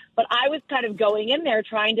empower. But I was kind of going in there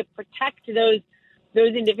trying to protect those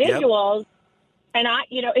individuals. Yep. And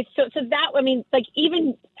it's so that, I mean, like,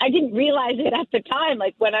 even I didn't realize it at the time,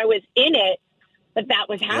 like when I was in it, that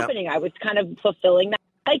was happening. Yep. I was kind of fulfilling that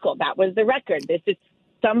cycle. That was the record. This is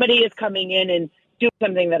somebody is coming in and doing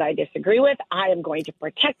something that I disagree with. I am going to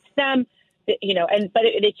protect them, but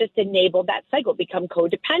it just enabled that cycle, become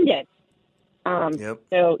codependent.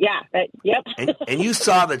 So yeah, and you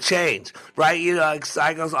saw the change, right?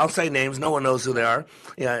 I'll say names. No one knows who they are.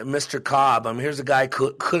 Yeah, Mr. Cobb. Here's a guy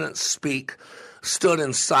couldn't speak, stood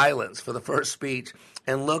in silence for the first speech,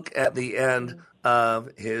 and look at the end of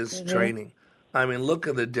his training. I mean, look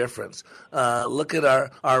at the difference. Look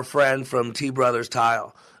at our friend from T Brothers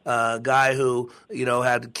Tile. Guy who,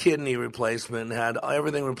 had kidney replacement, had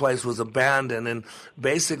everything replaced, was abandoned, and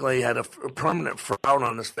basically had a permanent frown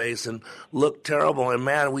on his face and looked terrible. And,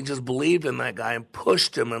 man, we just believed in that guy and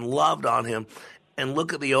pushed him and loved on him. And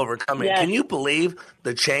look at the overcoming. Yes. Can you believe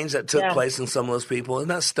the change that took place in some of those people? Isn't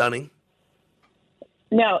that stunning?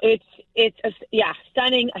 No, it's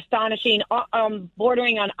stunning, astonishing,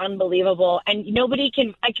 bordering on unbelievable, and nobody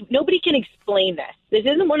can explain this. This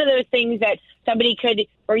isn't one of those things that somebody could,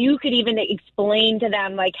 or you could even explain to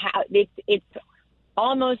them, like how it's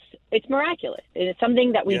miraculous. It's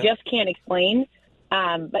something that we just can't explain.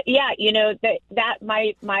 But yeah, that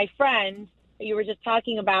my friend that you were just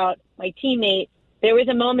talking about, my teammate, there was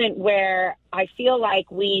a moment where I feel like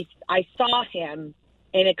I saw him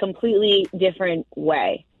in a completely different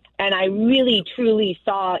way. And I really, truly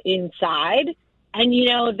saw inside. And,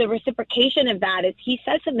 the reciprocation of that is he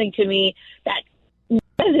said something to me that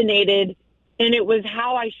resonated. And it was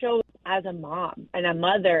how I showed as a mom and a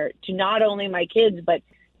mother to not only my kids, but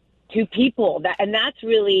to people. And that's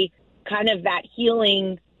really kind of that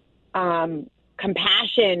healing,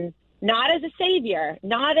 compassion, not as a savior,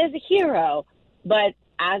 not as a hero, but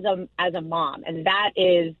as a mom. And that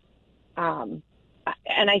is,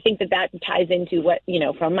 and I think that ties into what,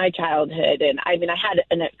 from my childhood. And I mean, I had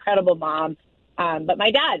an incredible mom, but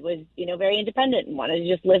my dad was, very independent and wanted to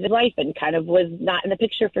just live his life and kind of was not in the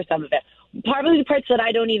picture for some of it. Probably the parts that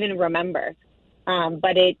I don't even remember. But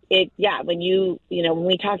when when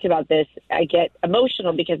we talked about this, I get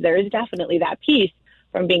emotional because there is definitely that piece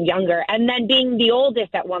from being younger and then being the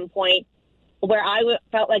oldest at one point where I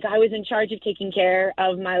felt like I was in charge of taking care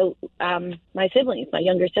of my siblings, my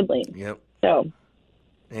younger siblings. Yep. So.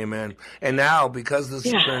 Amen. And now, because of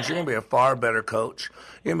this experience, you're going to be a far better coach.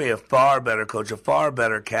 You're going to be a far better coach, a far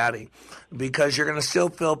better caddy, because you're going to still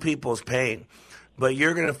feel people's pain, but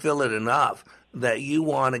you're going to feel it enough that you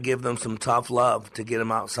want to give them some tough love to get them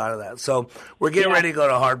outside of that. So we're getting ready to go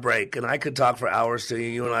to hard break, and I could talk for hours to you.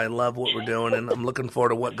 You and I love what we're doing, and I'm looking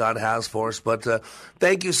forward to what God has for us. But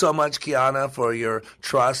thank you so much, Kiana, for your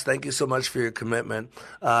trust. Thank you so much for your commitment,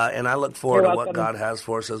 and I look forward to what God has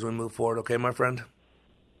for us as we move forward. Okay, my friend?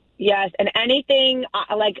 Yes, and anything,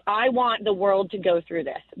 I want the world to go through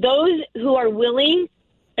this. Those who are willing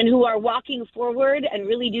and who are walking forward and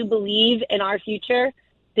really do believe in our future,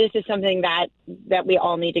 this is something that we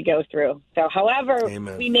all need to go through. So however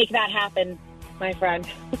we make that happen, my friend,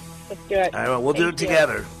 let's do it. All right, well, we'll do it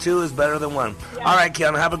together. 2 is better than 1. Yeah. All right,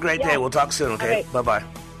 Kiana, have a great day. We'll talk soon, okay? Right. Bye-bye.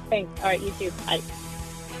 Thanks. All right, you too. Bye.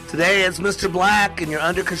 Today it's Mr. Black, and you're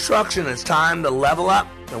under construction. It's time to level up,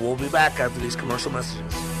 and we'll be back after these commercial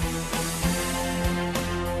messages.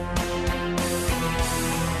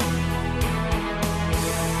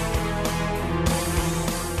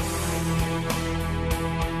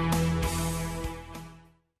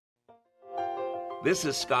 This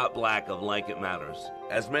is Scott Black of Like It Matters.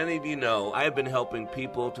 As many of you know, I have been helping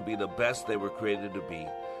people to be the best they were created to be.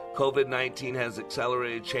 COVID-19 has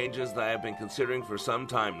accelerated changes that I have been considering for some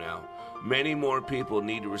time now. Many more people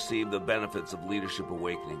need to receive the benefits of Leadership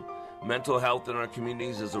Awakening. Mental health in our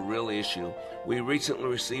communities is a real issue. We recently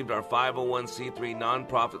received our 501c3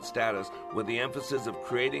 nonprofit status with the emphasis of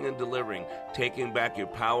creating and delivering, taking back your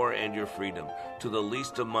power and your freedom to the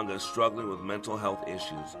least among us struggling with mental health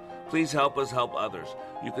issues. Please help us help others.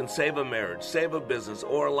 You can save a marriage, save a business,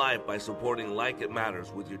 or a life by supporting Like It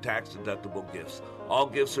Matters with your tax-deductible gifts. All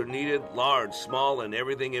gifts are needed, large, small, and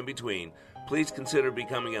everything in between. Please consider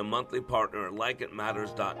becoming a monthly partner at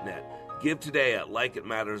likeitmatters.net. Give today at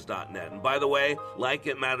likeitmatters.net. And by the way, Like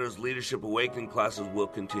It Matters Leadership Awakening classes will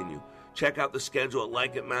continue. Check out the schedule at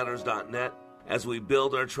likeitmatters.net as we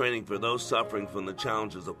build our training for those suffering from the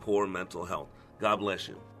challenges of poor mental health. God bless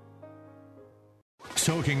you.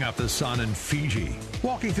 Soaking up the sun in Fiji,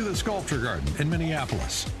 walking through the Sculpture Garden in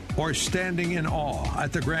Minneapolis, or standing in awe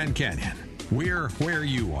at the Grand Canyon. We're where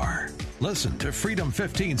you are. Listen to Freedom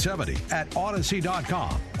 1570 at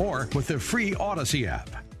Odyssey.com or with the free Odyssey app.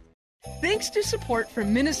 Thanks to support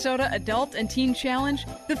from Minnesota Adult and Teen Challenge,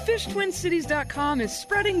 the FishTwinCities.com is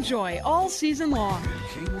spreading joy all season long.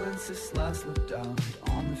 King Wenceslas looked down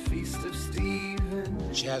on the feast of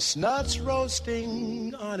Stephen. Chestnuts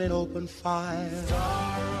roasting on an open fire.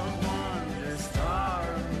 Star of wonder,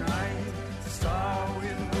 star of night, star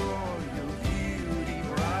with royal beauty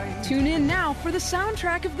bright. Tune in now for the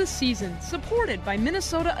soundtrack of the season, supported by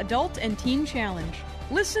Minnesota Adult and Teen Challenge.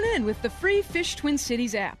 Listen in with the free Fish Twin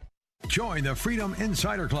Cities app. Join the Freedom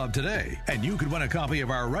Insider Club today, and you could win a copy of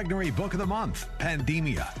our Regnery Book of the Month,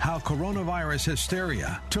 Pandemia, How Coronavirus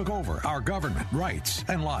Hysteria Took Over Our Government, Rights,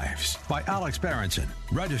 and Lives, by Alex Berenson.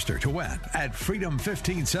 Register to win at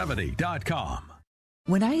freedom1570.com.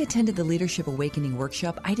 When I attended the Leadership Awakening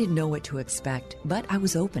workshop, I didn't know what to expect, but I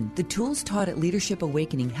was open. The tools taught at Leadership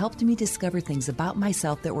Awakening helped me discover things about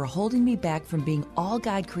myself that were holding me back from being all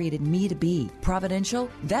God created me to be. Providential?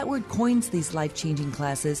 That word coins these life-changing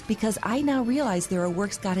classes because I now realize there are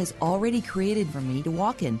works God has already created for me to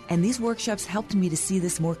walk in, and these workshops helped me to see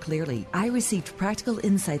this more clearly. I received practical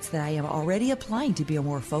insights that I am already applying to be a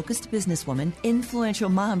more focused businesswoman, influential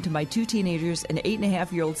mom to my 2 teenagers, an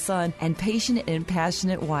 8.5-year-old son, and patient and passionate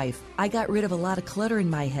wife. I got rid of a lot of clutter in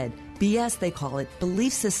my head. BS, they call it,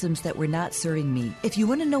 belief systems that were not serving me. If you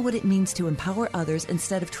want to know what it means to empower others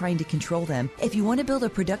instead of trying to control them, if you want to build a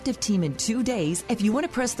productive team in 2 days, if you want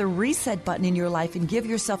to press the reset button in your life and give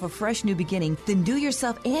yourself a fresh new beginning, then do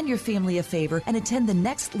yourself and your family a favor and attend the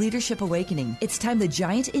next Leadership Awakening. It's time the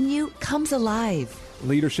giant in you comes alive.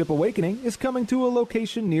 Leadership Awakening is coming to a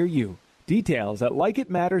location near you. Details at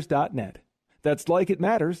likeitmatters.net. That's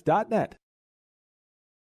likeitmatters.net.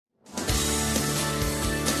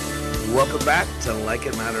 Welcome back to Like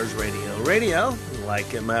It Matters Radio. Radio,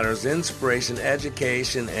 like it matters, inspiration,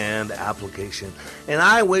 education, and application. And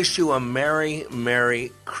I wish you a Merry,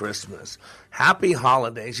 Merry Christmas. Happy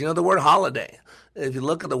holidays. You know the word holiday. If you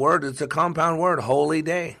look at the word, it's a compound word, holy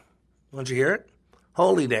day. Don't you hear it?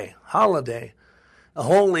 Holy day, holiday.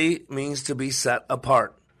 Holy means to be set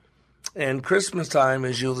apart. And Christmas time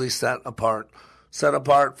is usually set apart. Set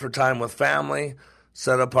apart for time with family,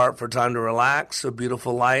 set apart for time to relax, a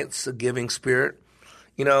beautiful lights, a giving spirit.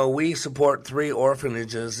 You know, we support 3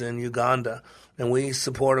 orphanages in Uganda, and we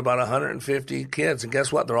support about 150 kids. And guess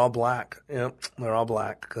what? They're all black. Yep, they're all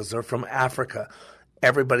black because they're from Africa.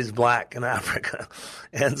 Everybody's black in Africa.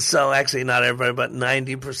 And so actually not everybody, but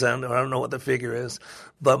 90%, I don't know what the figure is,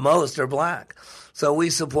 but most are black. So we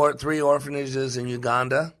support 3 orphanages in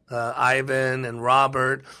Uganda, Ivan and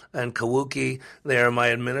Robert and Kawuki. They are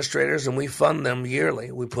my administrators, and we fund them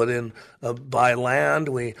yearly. We put in, buy land.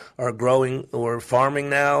 We are growing, we're farming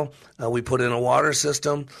now. We put in a water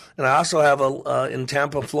system. And I also have in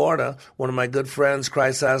Tampa, Florida, one of my good friends,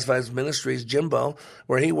 Christ Satisfies Ministries, Jimbo,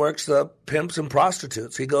 where he works the pimps and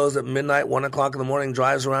prostitutes. He goes at midnight, 1 o'clock in the morning,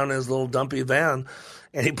 drives around in his little dumpy van,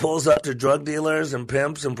 and he pulls up to drug dealers and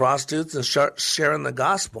pimps and prostitutes and sharing the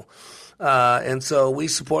gospel. And so we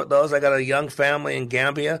support those. I got a young family in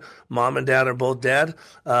Gambia. Mom and dad are both dead.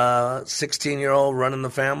 16-year-old running the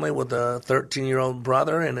family with a 13-year-old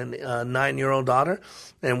brother and a 9-year-old daughter.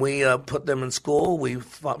 And we put them in school. We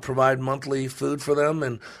provide monthly food for them.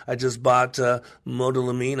 And I just bought Mo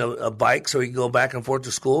Lamine a bike so he can go back and forth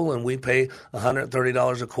to school. And we pay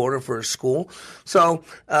 $130 a quarter for his school. So,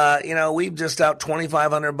 we've just out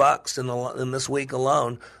 $2,500 in this week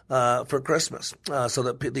alone for Christmas, so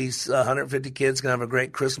that these 150 kids can have a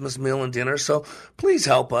great Christmas meal and dinner. So please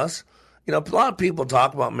help us. A lot of people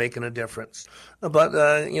talk about making a difference, but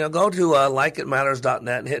go to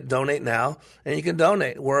likeitmatters.net and hit donate now, and you can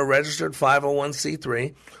donate. We're a registered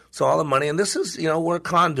 501c3, so all the money, and this is, we're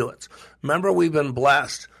conduits. Remember, we've been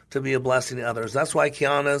blessed to be a blessing to others. That's why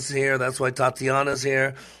Kiana's here. That's why Tatiana's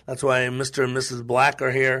here. That's why Mr. and Mrs. Black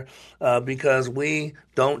are here, because we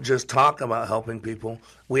don't just talk about helping people.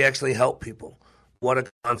 We actually help people. What a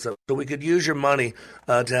concept. So we could use your money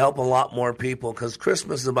to help a lot more people, because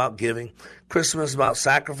Christmas is about giving. Christmas is about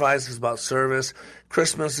sacrifice. It's about service.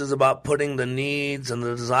 Christmas is about putting the needs and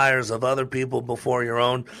the desires of other people before your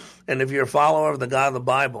own. And if you're a follower of the God of the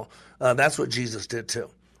Bible, that's what Jesus did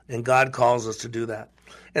too. And God calls us to do that.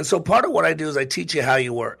 And so part of what I do is I teach you how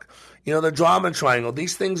you work. The drama triangle,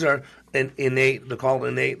 these things are innate. They're called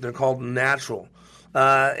innate. They're called natural.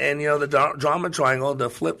 The drama triangle, the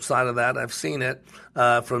flip side of that, I've seen it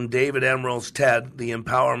from David Emerald's TED, the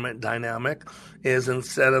empowerment dynamic, is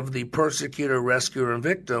instead of the persecutor, rescuer, and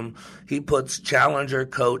victim, he puts challenger,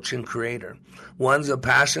 coach, and creator. One's a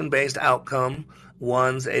passion-based outcome.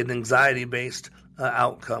 One's an anxiety-based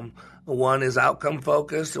outcome. One is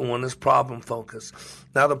outcome-focused, and one is problem-focused.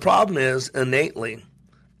 Now, the problem is innately,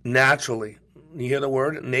 naturally, you hear the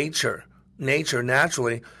word? Nature,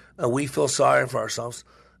 naturally, we feel sorry for ourselves.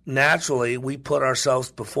 Naturally, we put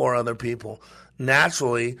ourselves before other people.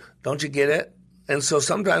 Naturally, don't you get it? And so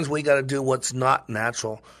sometimes we got to do what's not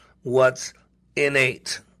natural, what's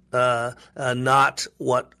innate, not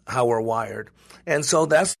how we're wired. And so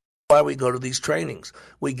that's why we go to these trainings.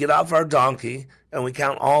 We get off our donkey and we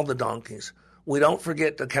count all the donkeys. We don't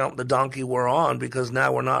forget to count the donkey we're on, because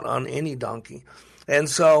now we're not on any donkey. And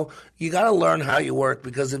so you got to learn how you work,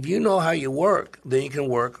 because if you know how you work, then you can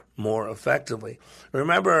work more effectively.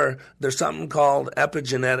 Remember, there's something called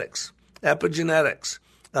epigenetics.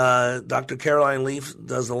 Dr. Caroline Leaf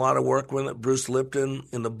does a lot of work with it. Bruce Lipton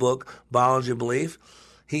in the book Biology of Belief.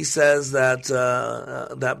 He says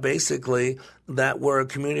that basically that we're a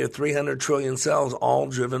community of 300 trillion cells, all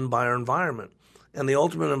driven by our environment. And the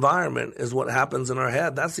ultimate environment is what happens in our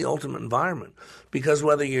head. That's the ultimate environment. Because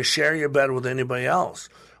whether you share your bed with anybody else,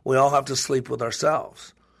 we all have to sleep with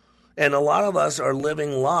ourselves. And a lot of us are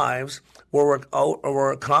living lives where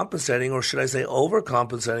we're compensating, or should I say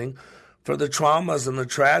overcompensating, for the traumas and the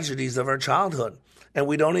tragedies of our childhood. And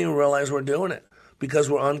we don't even realize we're doing it, because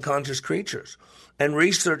we're unconscious creatures. And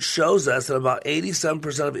research shows us that about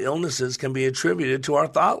 87% of illnesses can be attributed to our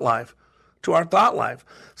thought life.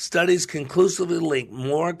 Studies conclusively link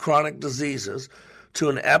more chronic diseases to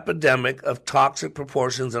an epidemic of toxic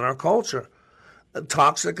proportions in our culture,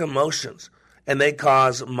 toxic emotions. And they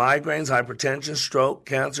cause migraines, hypertension, stroke,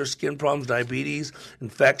 cancer, skin problems, diabetes,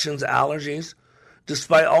 infections, allergies.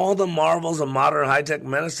 Despite all the marvels of modern high-tech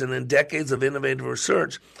medicine and decades of innovative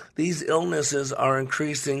research, these illnesses are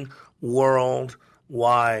increasing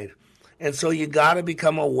worldwide. And so you got to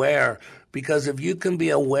become aware, because if you can be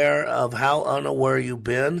aware of how unaware you've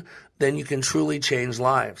been, then you can truly change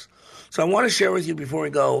lives. So I want to share with you before we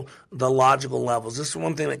go the logical levels. This is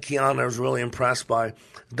one thing that Kiana was really impressed by.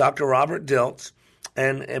 Dr. Robert Dilts,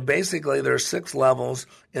 and basically there are 6 levels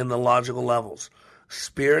in the logical levels.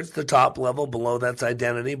 Spirit's the top level. Below that's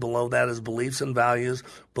identity. Below that is beliefs and values.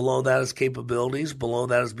 Below that is capabilities. Below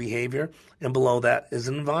that is behavior. And below that is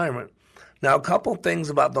environment. Now, a couple things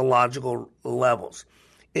about the logical levels.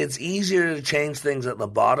 It's easier to change things at the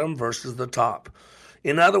bottom versus the top.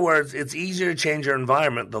 In other words, it's easier to change your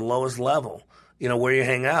environment, the lowest level, where you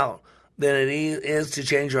hang out, than it is to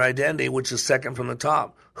change your identity, which is second from the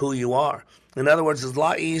top, who you are. In other words, it's a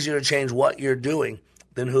lot easier to change what you're doing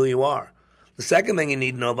than who you are. The second thing you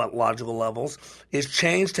need to know about logical levels is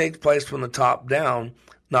change takes place from the top down,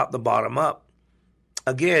 not the bottom up.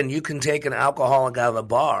 Again, you can take an alcoholic out of the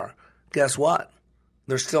bar. Guess what?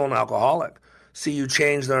 They're still an alcoholic. See, you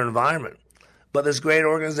change their environment. But this great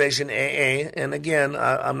organization, AA, and again,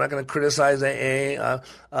 I'm not going to criticize AA.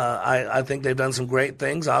 I think they've done some great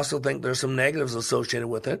things. I also think there's some negatives associated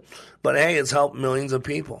with it. But hey, it's helped millions of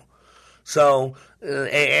people. So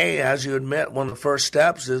AA, as you admit, one of the first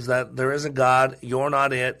steps is that there is a God, you're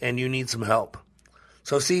not it, and you need some help.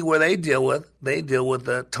 So see where they deal with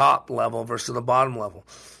the top level versus the bottom level.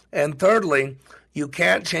 And thirdly, you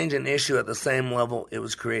can't change an issue at the same level it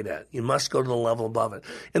was created at. You must go to the level above it.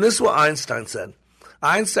 And this is what Einstein said.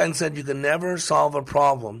 Einstein said you can never solve a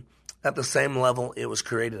problem at the same level it was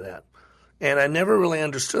created at. And I never really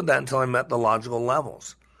understood that until I met the logical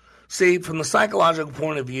levels. See, from the psychological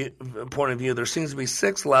point of view, there seems to be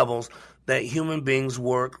 6 levels that human beings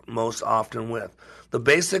work most often with. The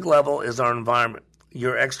basic level is our environment,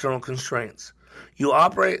 your external constraints. You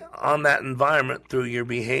operate on that environment through your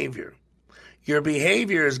behavior. Your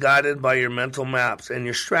behavior is guided by your mental maps and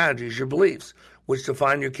your strategies, your beliefs, which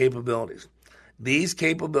define your capabilities. These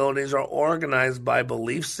capabilities are organized by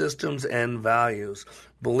belief systems and values.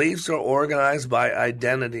 Beliefs are organized by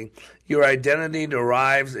identity. Your identity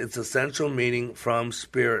derives its essential meaning from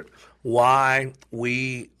spirit, why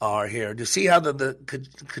we are here. Do you see how the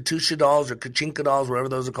Katusha dolls or Kachinka dolls, whatever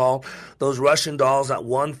those are called, those Russian dolls, that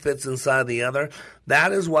one fits inside the other?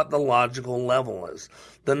 That is what the logical level is.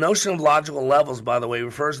 The notion of logical levels, by the way,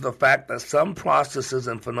 refers to the fact that some processes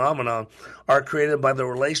and phenomena are created by the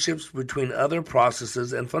relationships between other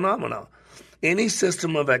processes and phenomena. Any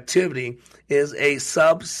system of activity is a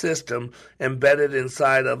subsystem embedded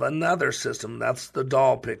inside of another system. That's the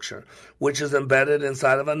doll picture, which is embedded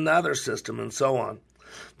inside of another system, and so on.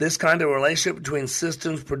 This kind of relationship between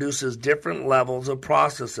systems produces different levels of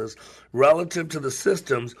processes relative to the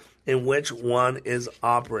systems in which one is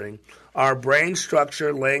operating. Our brain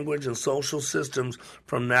structure, language, and social systems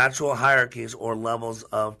from natural hierarchies or levels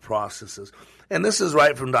of processes. And this is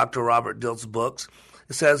right from Dr. Robert Dilts' books.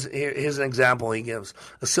 It says, here's an example he gives.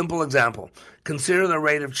 A simple example. Consider the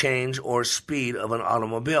rate of change or speed of an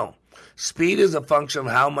automobile. Speed is a function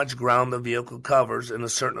of how much ground the vehicle covers in a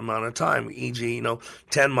certain amount of time, e.g.,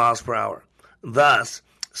 10 miles per hour. Thus,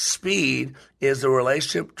 speed is the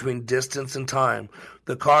relationship between distance and time.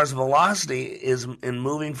 The car's velocity is in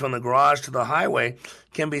moving from the garage to the highway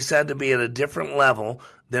can be said to be at a different level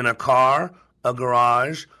than a car, a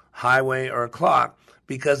garage, highway, or a clock,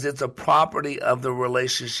 because it's a property of the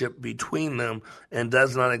relationship between them and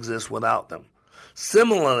does not exist without them.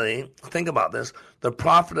 Similarly, think about this, the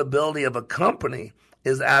profitability of a company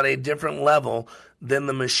is at a different level than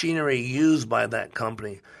the machinery used by that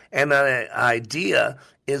company. And an idea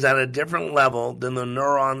is at a different level than the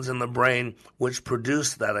neurons in the brain which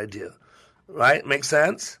produce that idea. Right? Make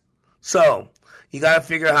sense? So, you got to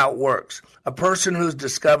figure out how it works. A person who's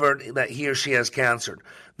discovered that he or she has cancer,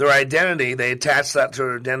 their identity, they attach that to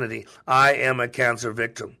their identity. I am a cancer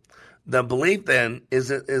victim. The belief then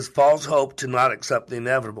is false hope to not accept the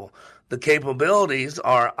inevitable. The capabilities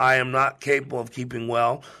are I am not capable of keeping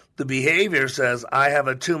well. The behavior says I have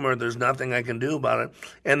a tumor, there's nothing I can do about it.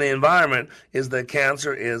 And the environment is that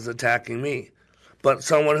cancer is attacking me. But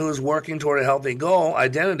someone who is working toward a healthy goal,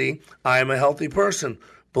 identity, I am a healthy person.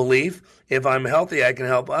 Belief, if I'm healthy, I can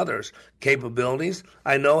help others. Capabilities,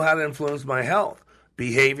 I know how to influence my health.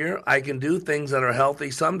 Behavior, I can do things that are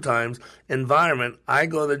healthy sometimes. Environment, I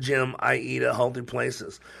go to the gym, I eat at healthy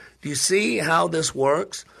places. Do you see how this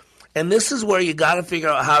works? And this is where you got to figure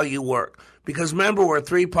out how you work. Because remember, we're a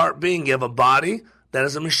 3-part being. You have a body that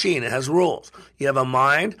is a machine. It has rules. You have a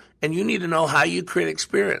mind, and you need to know how you create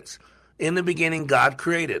experience. In the beginning, God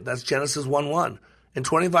created. That's Genesis 1:1. And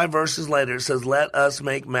 25 verses later, it says, let us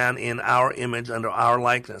make man in our image under our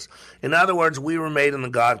likeness. In other words, we were made in the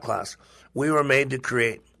God class. We were made to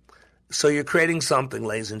create. So you're creating something,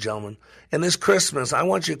 ladies and gentlemen. And this Christmas, I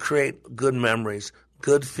want you to create good memories,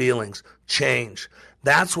 good feelings, change.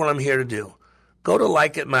 That's what I'm here to do. Go to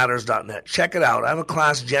likeitmatters.net. Check it out. I have a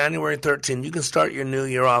class January 13th. You can start your new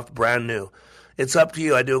year off brand new. It's up to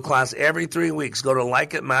you. I do a class every 3 weeks. Go to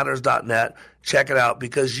likeitmatters.net. Check it out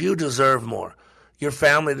because you deserve more. Your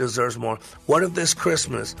family deserves more. What if this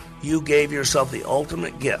Christmas you gave yourself the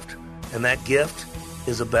ultimate gift, and that gift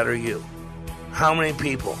is a better you? How many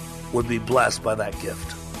people would be blessed by that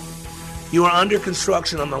gift? You are under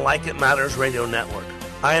construction on the Like It Matters Radio Network.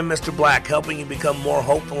 I am Mr. Black, helping you become more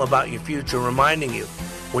hopeful about your future, reminding you,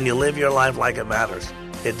 when you live your life like it matters,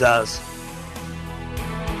 it does.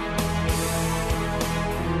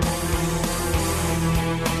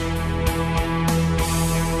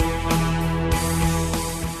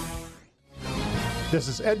 This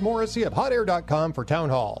is Ed Morrissey of HotAir.com for Town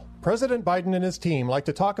Hall. President Biden and his team like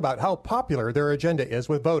to talk about how popular their agenda is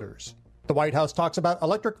with voters. The White House talks about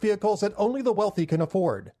electric vehicles that only the wealthy can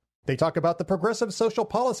afford. They talk about the progressive social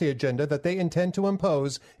policy agenda that they intend to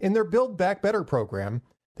impose in their Build Back Better program.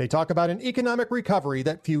 They talk about an economic recovery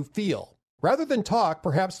that few feel. Rather than talk,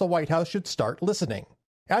 perhaps the White House should start listening.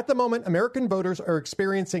 At the moment, American voters are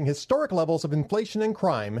experiencing historic levels of inflation and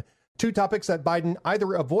crime, two topics that Biden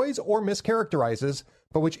either avoids or mischaracterizes,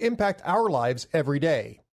 but which impact our lives every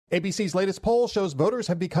day. ABC's latest poll shows voters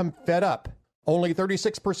have become fed up. Only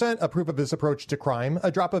 36% approve of his approach to crime,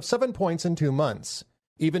 a drop of 7 points in 2 months.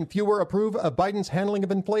 Even fewer approve of Biden's handling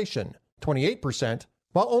of inflation, 28%,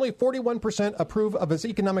 while only 41% approve of his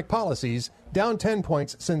economic policies, down 10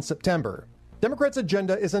 points since September. Democrats'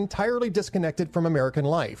 agenda is entirely disconnected from American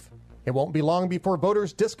life. It won't be long before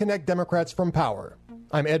voters disconnect Democrats from power.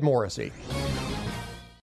 I'm Ed Morrissey.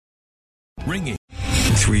 Ringing.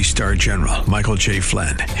 3-star General Michael J.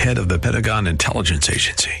 Flynn, head of the Pentagon Intelligence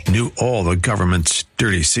Agency, knew all the government's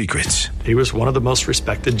dirty secrets. He was one of the most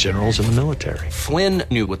respected generals in the military. Flynn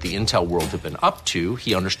knew what the intel world had been up to.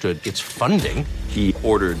 He understood its funding. He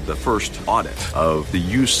ordered the first audit of the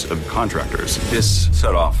use of contractors. This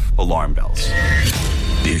set off alarm bells.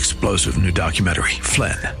 The explosive new documentary,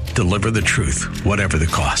 Flynn, Deliver the Truth, Whatever the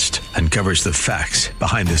Cost, uncovers the facts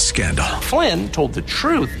behind this scandal. Flynn told the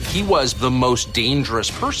truth. He was the most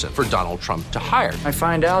dangerous person for Donald Trump to hire. I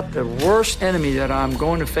find out the worst enemy that I'm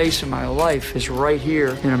going to face in my life is right here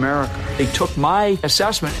in America. They took my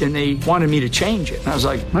assessment and they wanted me to change it. And I was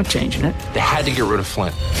like, I'm not changing it. They had to get rid of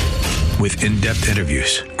Flynn. With in-depth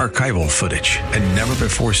interviews, archival footage, and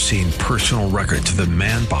never-before-seen personal records of the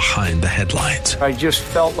man behind the headlines. I just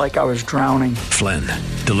felt like I was drowning. Flynn,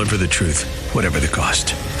 Deliver the Truth, Whatever the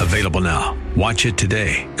Cost. Available now. Watch it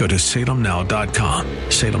today. Go to salemnow.com.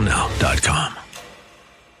 salemnow.com.